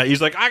shooting at.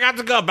 He's like, I got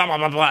the gun, blah blah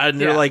blah blah,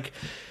 and they're like,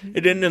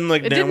 it didn't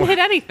hit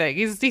anything.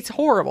 He's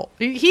horrible.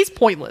 He's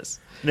pointless.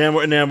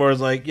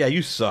 Namor's like, yeah,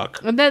 you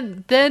suck. And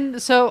then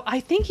so I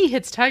think he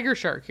hits Tiger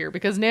Shark here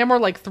because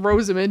Namor like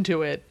throws him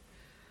into it,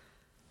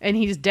 and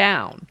he's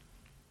down.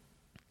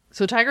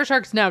 So Tiger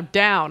Shark's now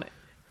down,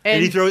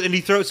 and he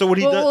throws. So what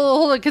he does?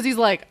 Hold on, because he's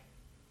like,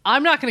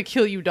 I'm not going to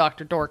kill you,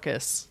 Dr.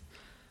 Dorcas,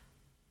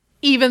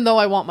 even though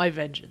I want my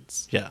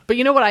vengeance. Yeah. But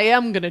you know what I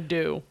am going to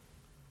do?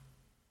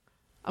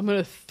 I'm going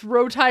to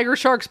throw Tiger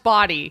Shark's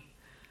body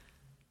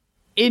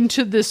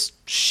into this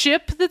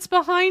ship that's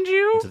behind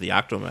you. To the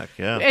Octomech,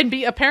 yeah. And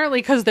be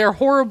apparently because they're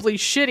horribly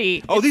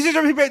shitty. Oh, these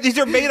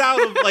are made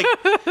out of like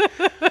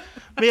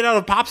made out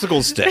of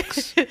popsicle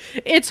sticks.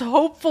 It's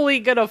hopefully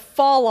gonna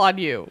fall on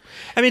you.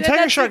 I mean,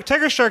 Tiger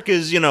Shark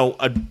is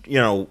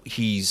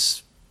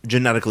he's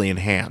genetically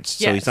enhanced,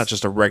 so Yes. he's not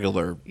just a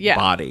regular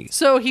body.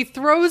 So he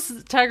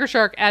throws Tiger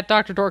Shark at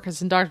Dr. Dorcas,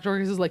 and Dr.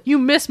 Dorcas is like, "You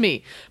miss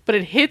me," but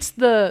it hits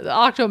the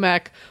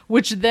Octomech,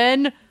 which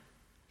then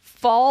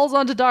falls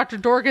onto Dr.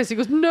 Dorcas. He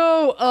goes,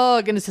 "No,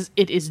 ugh," and it says,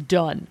 "It is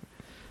done."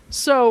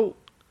 So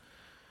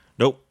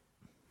Nope.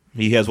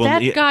 He has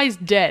one. that guy's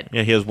dead.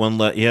 Yeah, he has one.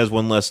 He has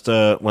one last. He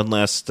has,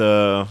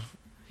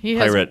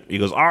 Pirate. He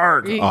goes,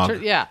 "Arg!"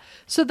 yeah.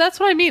 So that's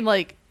what I mean.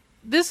 Like,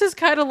 this is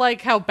kind of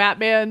like how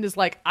Batman is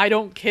like, "I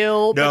don't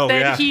kill," but No,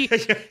 then yeah.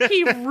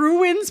 he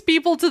ruins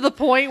people to the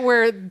point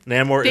where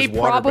Namor they is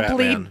water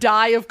probably Batman.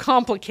 die of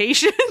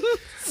complications.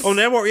 Oh,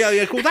 Namor,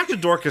 yeah, cool. Dr.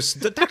 Dorcas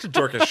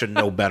should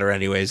know better,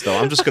 anyways. Though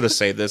I'm just gonna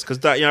say this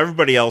because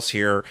everybody else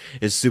here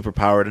is super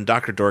powered, and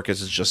Dr.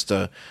 Dorcas is just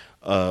a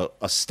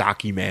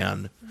stocky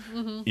man,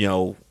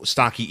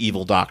 stocky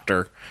evil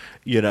doctor,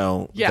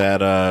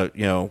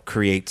 that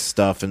creates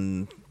stuff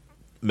and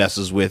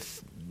messes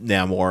with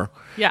Namor.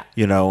 Yeah.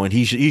 And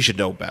he should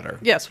know better.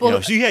 Yes,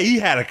 well, so he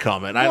had it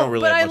coming. I don't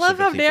really. But have I much love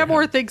how sympathy for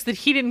Namor him. thinks that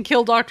he didn't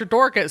kill Dr.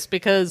 Dorcas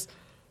because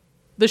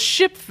the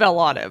ship fell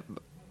on him.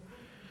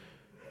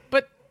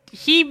 But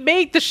he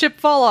made the ship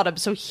fall on him,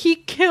 so he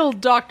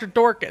killed Dr.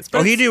 Dorcas.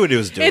 But He knew what he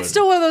was doing. It's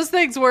still one of those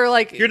things where,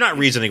 like, You're not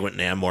reasoning with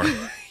Namor.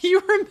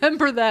 you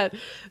remember that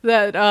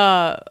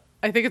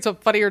I think it's a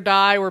Funny or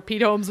Die where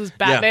Pete Holmes is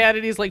Batman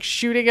and he's like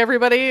shooting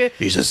everybody.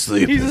 He's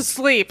asleep. He's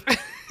asleep.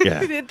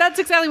 Yeah. That's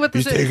exactly what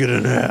this He's is. taking a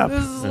nap.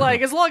 This is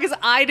like, as long as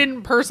I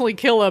didn't personally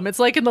kill him, it's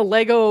like in the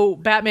Lego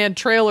Batman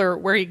trailer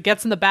where he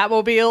gets in the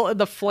Batmobile and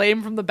the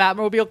flame from the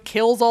Batmobile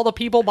kills all the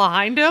people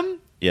behind him.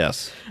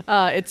 Yes.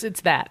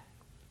 It's that.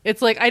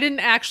 It's like, I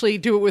didn't actually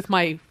do it with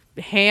my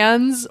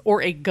hands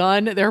or a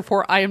gun,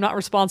 therefore I am not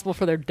responsible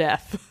for their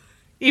death.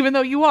 Even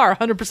though you are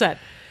 100%.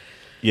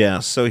 Yeah,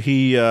 so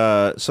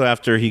so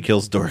after he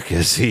kills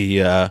Dorcas, he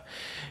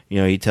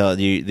tell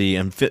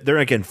they're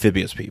like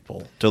amphibious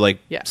people. They're like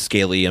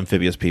scaly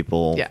amphibious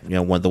people. Yeah.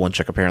 The one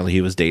chick apparently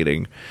he was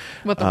dating.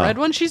 What, the red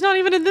one? She's not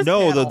even in this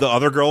No, panel. the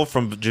other girl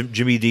from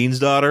Jimmy Dean's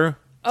daughter.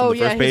 From Oh,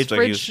 the first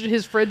page,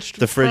 his fridge.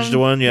 the fridged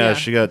one. Yeah,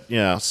 she got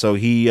So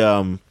he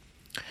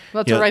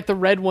That's yeah. all right. The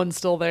red one's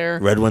still there,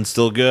 red one's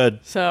still good.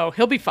 so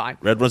he'll be fine.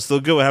 Red one's still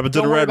good. What happened to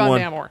Don't the worry red about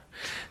one? Namor.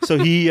 So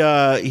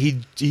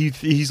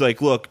he's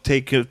like, look,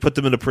 put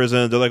them into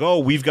prison. They're like, oh,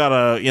 we've got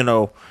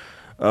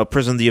a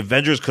prison the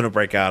Avengers couldn't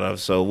break out of,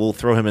 so we'll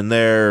throw him in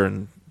there,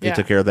 and they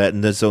took care of that.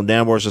 And then so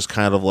Namor's just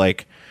kind of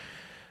like,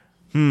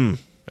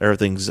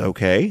 everything's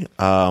okay.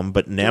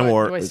 But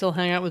Namor, Do I still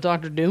hang out with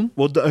Dr. Doom?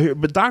 well,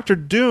 but Dr.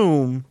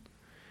 Doom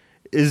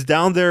is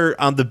down there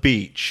on the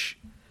beach.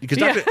 Because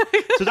Dr.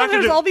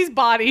 There's Doom, all these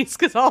bodies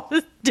because all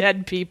the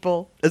dead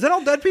people. is that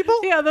all dead people?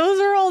 Yeah, those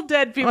are all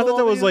dead people. I thought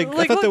that was like, I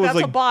thought look, that was that's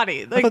like a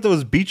body. I thought that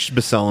was beach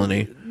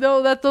miscellany.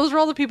 No, those are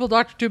all the people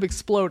Dr. Doom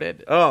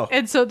exploded. Oh.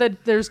 And so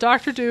that there's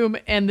Dr. Doom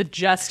and the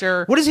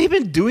Jester. What has he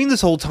been doing this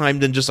whole time?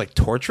 Then just like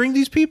torturing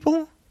these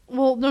people?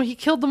 Well, no, he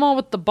killed them all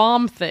with the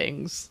bomb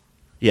things.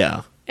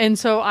 Yeah. And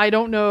so I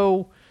don't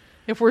know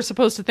if we're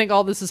supposed to think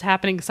all this is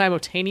happening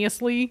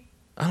simultaneously.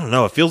 I don't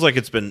know. It feels like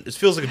it's been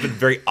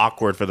very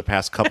awkward for the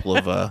past couple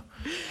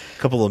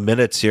of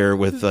minutes here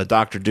with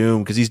Doctor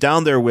Doom because he's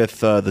down there with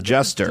the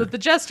Jester. With the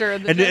Jester.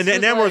 And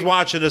Namor's like,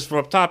 watching this from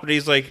up top, and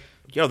he's like,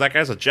 "Yo, that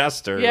guy's a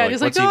jester. Yeah,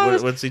 he's like,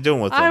 what's he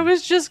doing with him?" I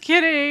was just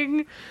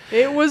kidding.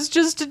 It was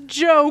just a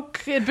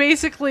joke. And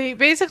basically,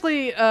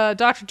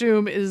 Dr.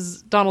 Doom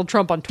is Donald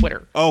Trump on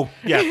Twitter. Oh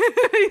yeah,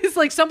 He's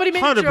like, somebody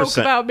made a joke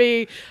 100%. about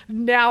me.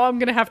 Now I'm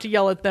gonna have to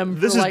yell at them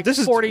for This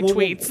is 40 well,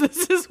 tweets.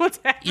 This is what's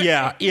happening.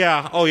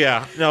 yeah. Oh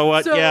yeah. You know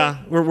what? So- yeah,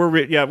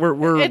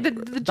 we're And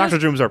the Doctor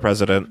Doom's our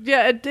president.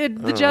 Yeah,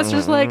 the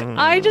Jester's like,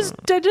 I just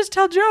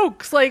tell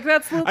jokes. Like,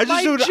 that's my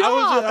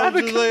job. I'm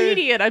a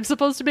comedian. I'm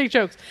supposed to make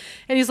jokes.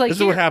 And he's like, This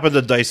is what happened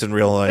to Dice in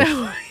real life.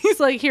 he's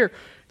like,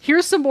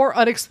 here's some more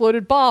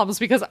unexploded bombs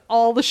because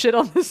all the shit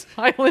on this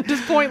island is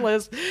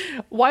pointless.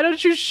 Why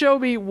don't you show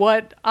me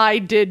what I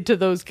did to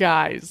those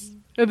guys?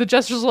 And the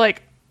Jester's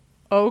like,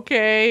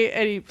 okay.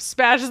 And he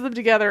smashes them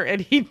together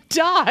and he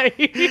dies.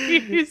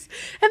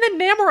 And then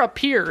Namor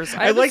appears.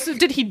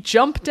 Did he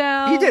jump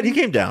down? He did. He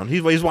came down.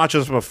 He's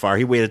watching us from afar.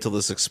 He waited till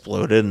this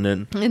exploded, and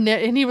then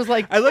And he was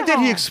like, I like that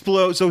he "Yeah."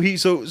 explodes. So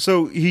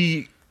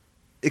he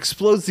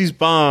explodes these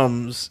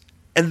bombs,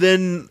 and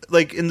then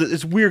like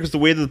it's weird because the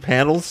way the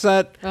panel's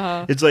set,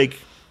 it's like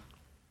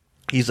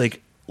he's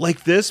like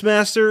this,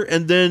 Master,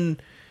 and then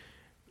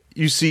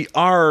you see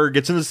R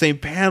gets in the same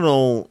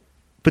panel,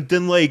 but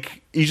then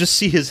like you just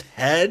see his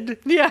head.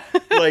 Yeah.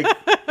 Like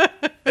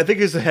I think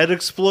his head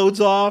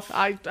explodes off.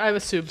 I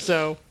assume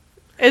so.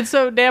 And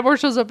so Namor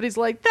shows up and he's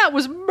like, that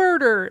was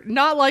murder.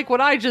 Not like what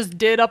I just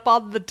did up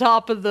on the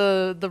top of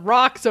the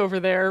rocks over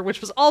there,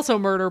 which was also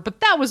murder, but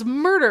that was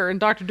murder. And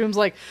Dr. Doom's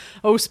like,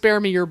 oh, spare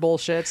me your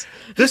bullshit.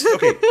 These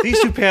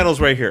two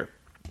panels right here.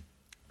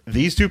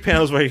 these two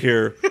panels right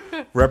here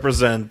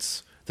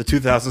represent the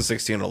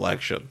 2016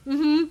 election.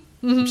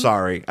 I'm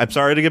sorry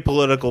to get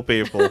political,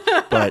 people,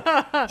 but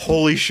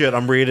holy shit,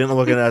 I'm reading and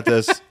looking at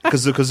this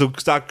because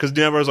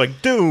Namor was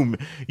like, Doom,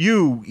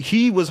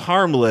 he was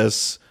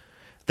harmless,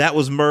 that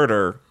was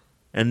murder,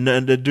 and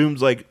the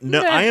Doom's like,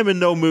 no, I am in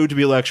no mood to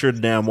be lectured,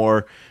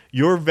 Namor.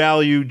 Your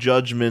value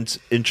judgments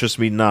interest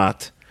me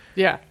not.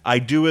 Yeah. I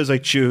do as I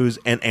choose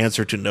and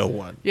answer to no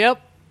one.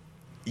 Yep.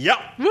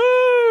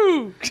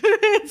 Woo!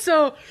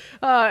 so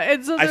I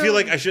feel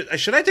like I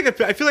should take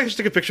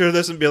a picture of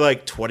this and be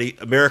like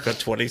America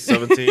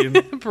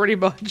 2017. pretty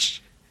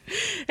much.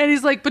 And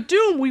he's like, but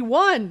Doom, we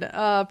won.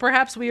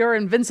 Perhaps we are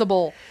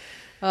invincible.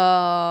 But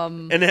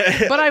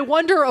I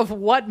wonder of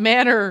what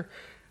manner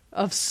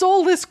of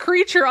soulless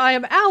creature I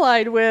am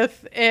allied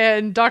with.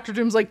 And Dr.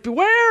 Doom's like,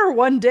 beware,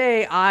 one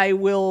day I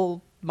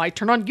might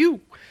turn on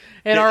you.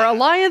 And our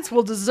alliance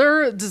will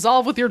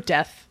dissolve with your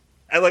death.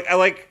 I like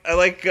how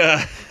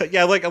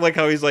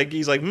he's like,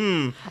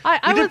 you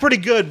did pretty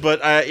good,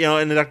 but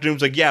and Dr.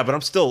 Doom's like, yeah, but I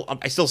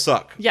still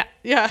suck. Yeah,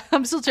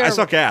 I'm still terrible. I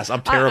suck ass.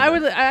 I'm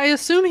terrible. I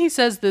assume he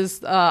says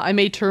this, I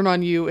may turn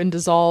on you and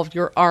dissolve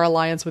our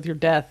alliance with your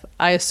death.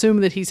 I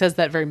assume that he says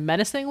that very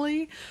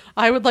menacingly.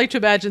 I would like to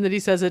imagine that he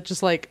says it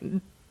just like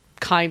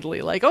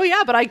kindly, like, oh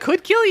yeah, but I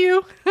could kill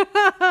you.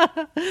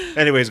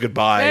 Anyways,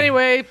 goodbye.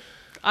 Anyway,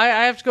 I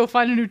have to go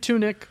find a new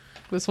tunic.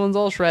 This one's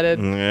all shredded.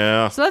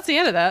 Yeah. So that's the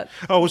end of that.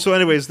 Oh, so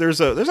anyways, there's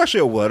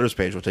actually a letters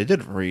page which I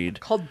didn't read.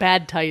 Called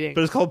Bad Tidings.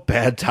 But it's called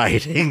Bad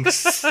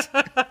Tidings.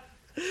 I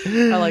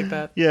like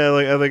that. Yeah,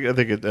 I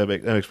think that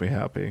makes me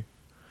happy.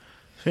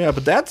 So yeah,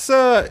 but that's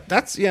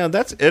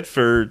it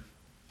for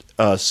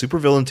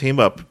Supervillain Team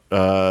Up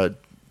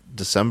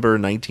December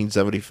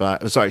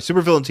 1975. Sorry,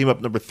 Supervillain Team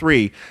Up number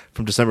 3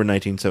 from December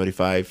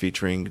 1975,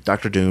 featuring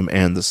Dr. Doom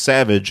and the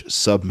Savage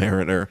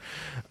Submariner.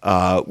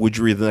 Would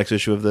you read the next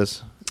issue of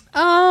this?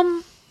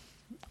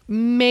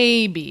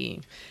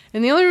 Maybe.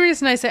 And the only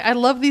reason I say I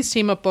love these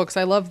team up books,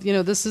 I love,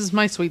 this is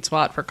my sweet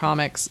spot for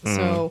comics.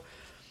 So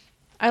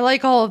I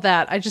like all of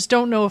that. I just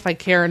don't know if I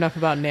care enough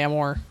about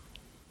Namor.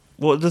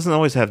 Well, it doesn't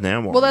always have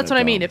Namor. Well, that's what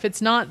I mean. If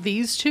it's not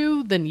these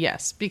two, then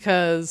yes,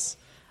 because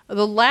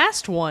the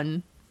last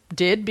one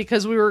did,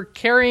 because we were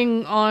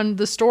carrying on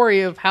the story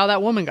of how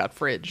that woman got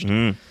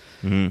fridged.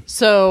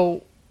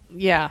 So,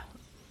 yeah.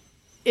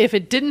 If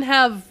it didn't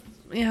have,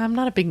 I'm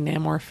not a big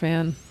Namor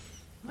fan.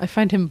 I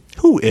find him...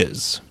 Who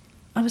is?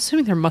 I'm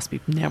assuming there must be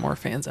Namor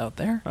fans out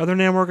there. Are there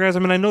Namor guys? I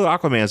mean, I know that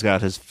Aquaman's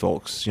got his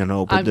folks,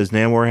 but does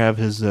Namor have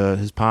his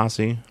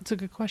posse? It's a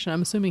good question.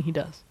 I'm assuming he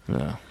does.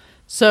 Yeah.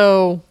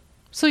 So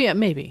yeah,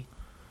 maybe.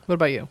 What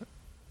about you?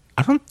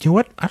 You know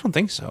what? I don't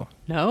think so.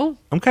 No?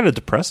 I'm kind of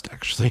depressed,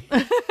 actually.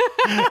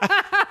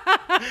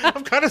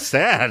 I'm kind of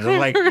sad. I'm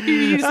like,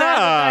 you sad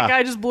that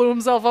guy just blew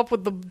himself up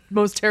with the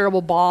most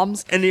terrible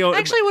bombs. And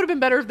actually, it would have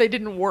been better if they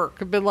didn't work.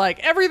 It'd been like,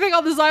 everything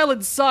on this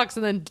island sucks,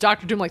 and then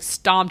Dr. Doom like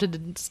stomped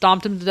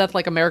him to death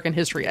like American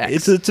History X.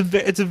 It's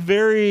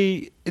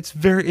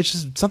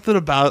just something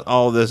about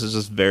all this is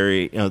just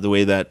very, the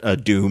way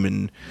that Doom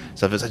and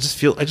stuff is. I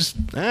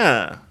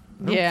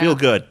don't feel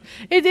good.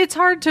 It's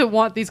hard to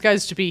want these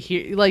guys to be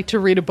here, like to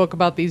read a book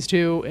about these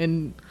two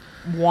and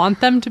want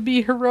them to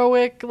be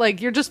heroic.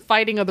 Like, you're just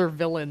fighting other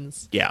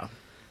villains. Yeah.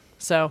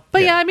 So,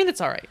 but yeah, I mean,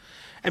 it's all right.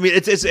 I mean,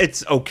 it's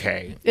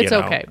okay. It's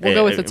okay. We'll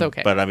go with it's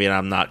okay. But I mean,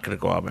 I'm not going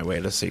to go out my way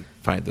to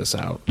find this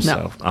out. No.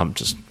 So I'm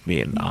just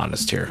being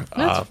honest here.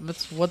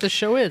 That's what this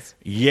show is.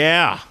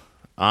 Yeah.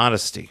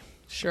 Honesty.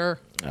 Sure.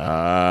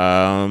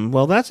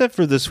 Well, that's it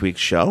for this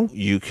week's show.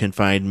 You can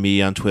find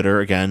me on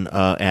Twitter again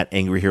at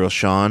Angry Hero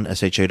Sean,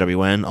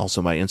 SHAWN.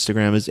 Also, my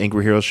Instagram is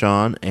Angry Hero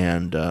Sean,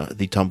 and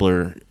the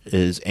Tumblr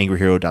is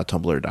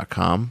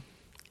angryhero.tumblr.com.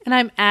 And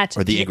I'm at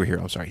the Angry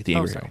Hero. I'm sorry, the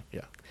Angry Hero.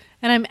 Yeah.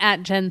 And I'm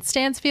at Jen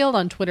Stansfield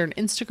on Twitter and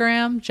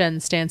Instagram,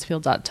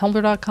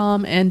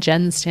 jenstansfield.tumblr.com, and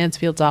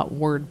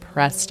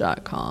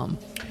jenstansfield.wordpress.com.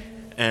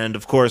 And,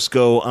 of course,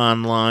 go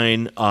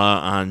online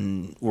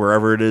on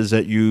wherever it is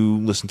that you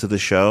listen to the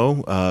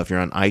show. If you're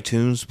on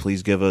iTunes,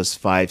 please give us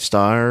 5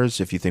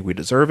 stars. If you think we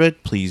deserve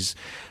it, please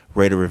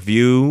rate a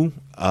review.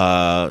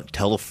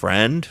 Tell a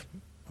friend.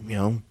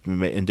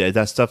 And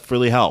that stuff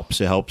really helps.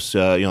 It helps,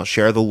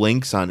 share the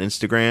links on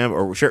Instagram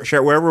or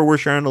share wherever we're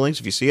sharing the links.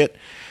 If you see it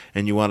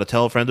and you want to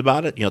tell a friend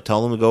about it,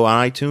 tell them to go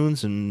on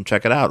iTunes and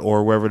check it out,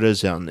 or wherever it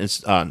is on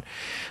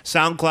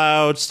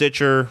SoundCloud,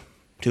 Stitcher.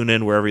 Tune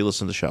in wherever you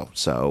listen to the show.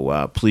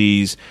 So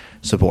please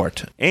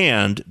support.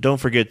 And don't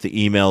forget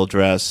the email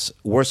address,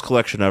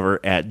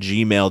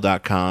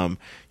 worstcollectionever@gmail.com.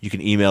 You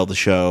can email the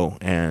show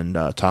and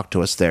talk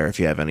to us there if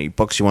you have any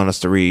books you want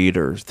us to read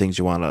or things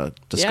you want to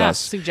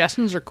discuss. Yeah,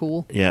 suggestions are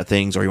cool. Yeah,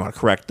 things, or you want to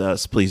correct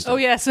us, please do. Oh,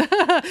 yes.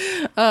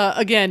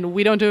 Again,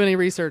 we don't do any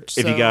research.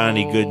 If you got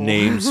any good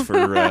names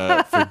for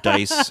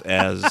Dice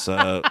as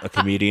a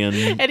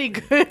comedian. Any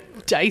good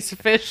Dice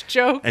Fish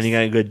jokes? Any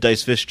kind of good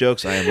Dice Fish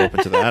jokes, I am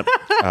open to that.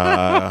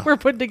 We're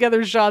putting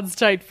together Sean's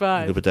Tight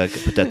 5. Put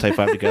that Tight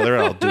 5 together.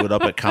 I'll do it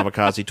up at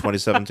Kamikaze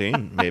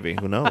 2017, maybe.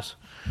 Who knows?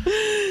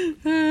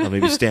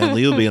 Maybe Stan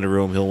Lee will be in a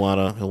room. He'll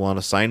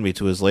wanna sign me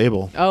to his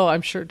label. Oh,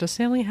 I'm sure. Does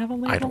Stanley have a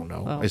label? I don't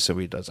know. Oh. I said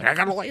he does. I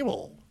got a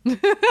label.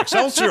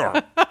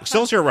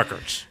 Excelsior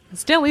Records.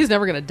 Stan Lee's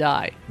never gonna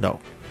die. No.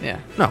 Yeah.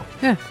 No.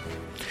 Yeah.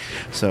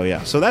 So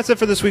yeah. So that's it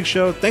for this week's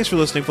show. Thanks for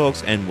listening,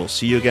 folks, and we'll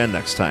see you again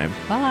next time.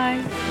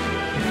 Bye.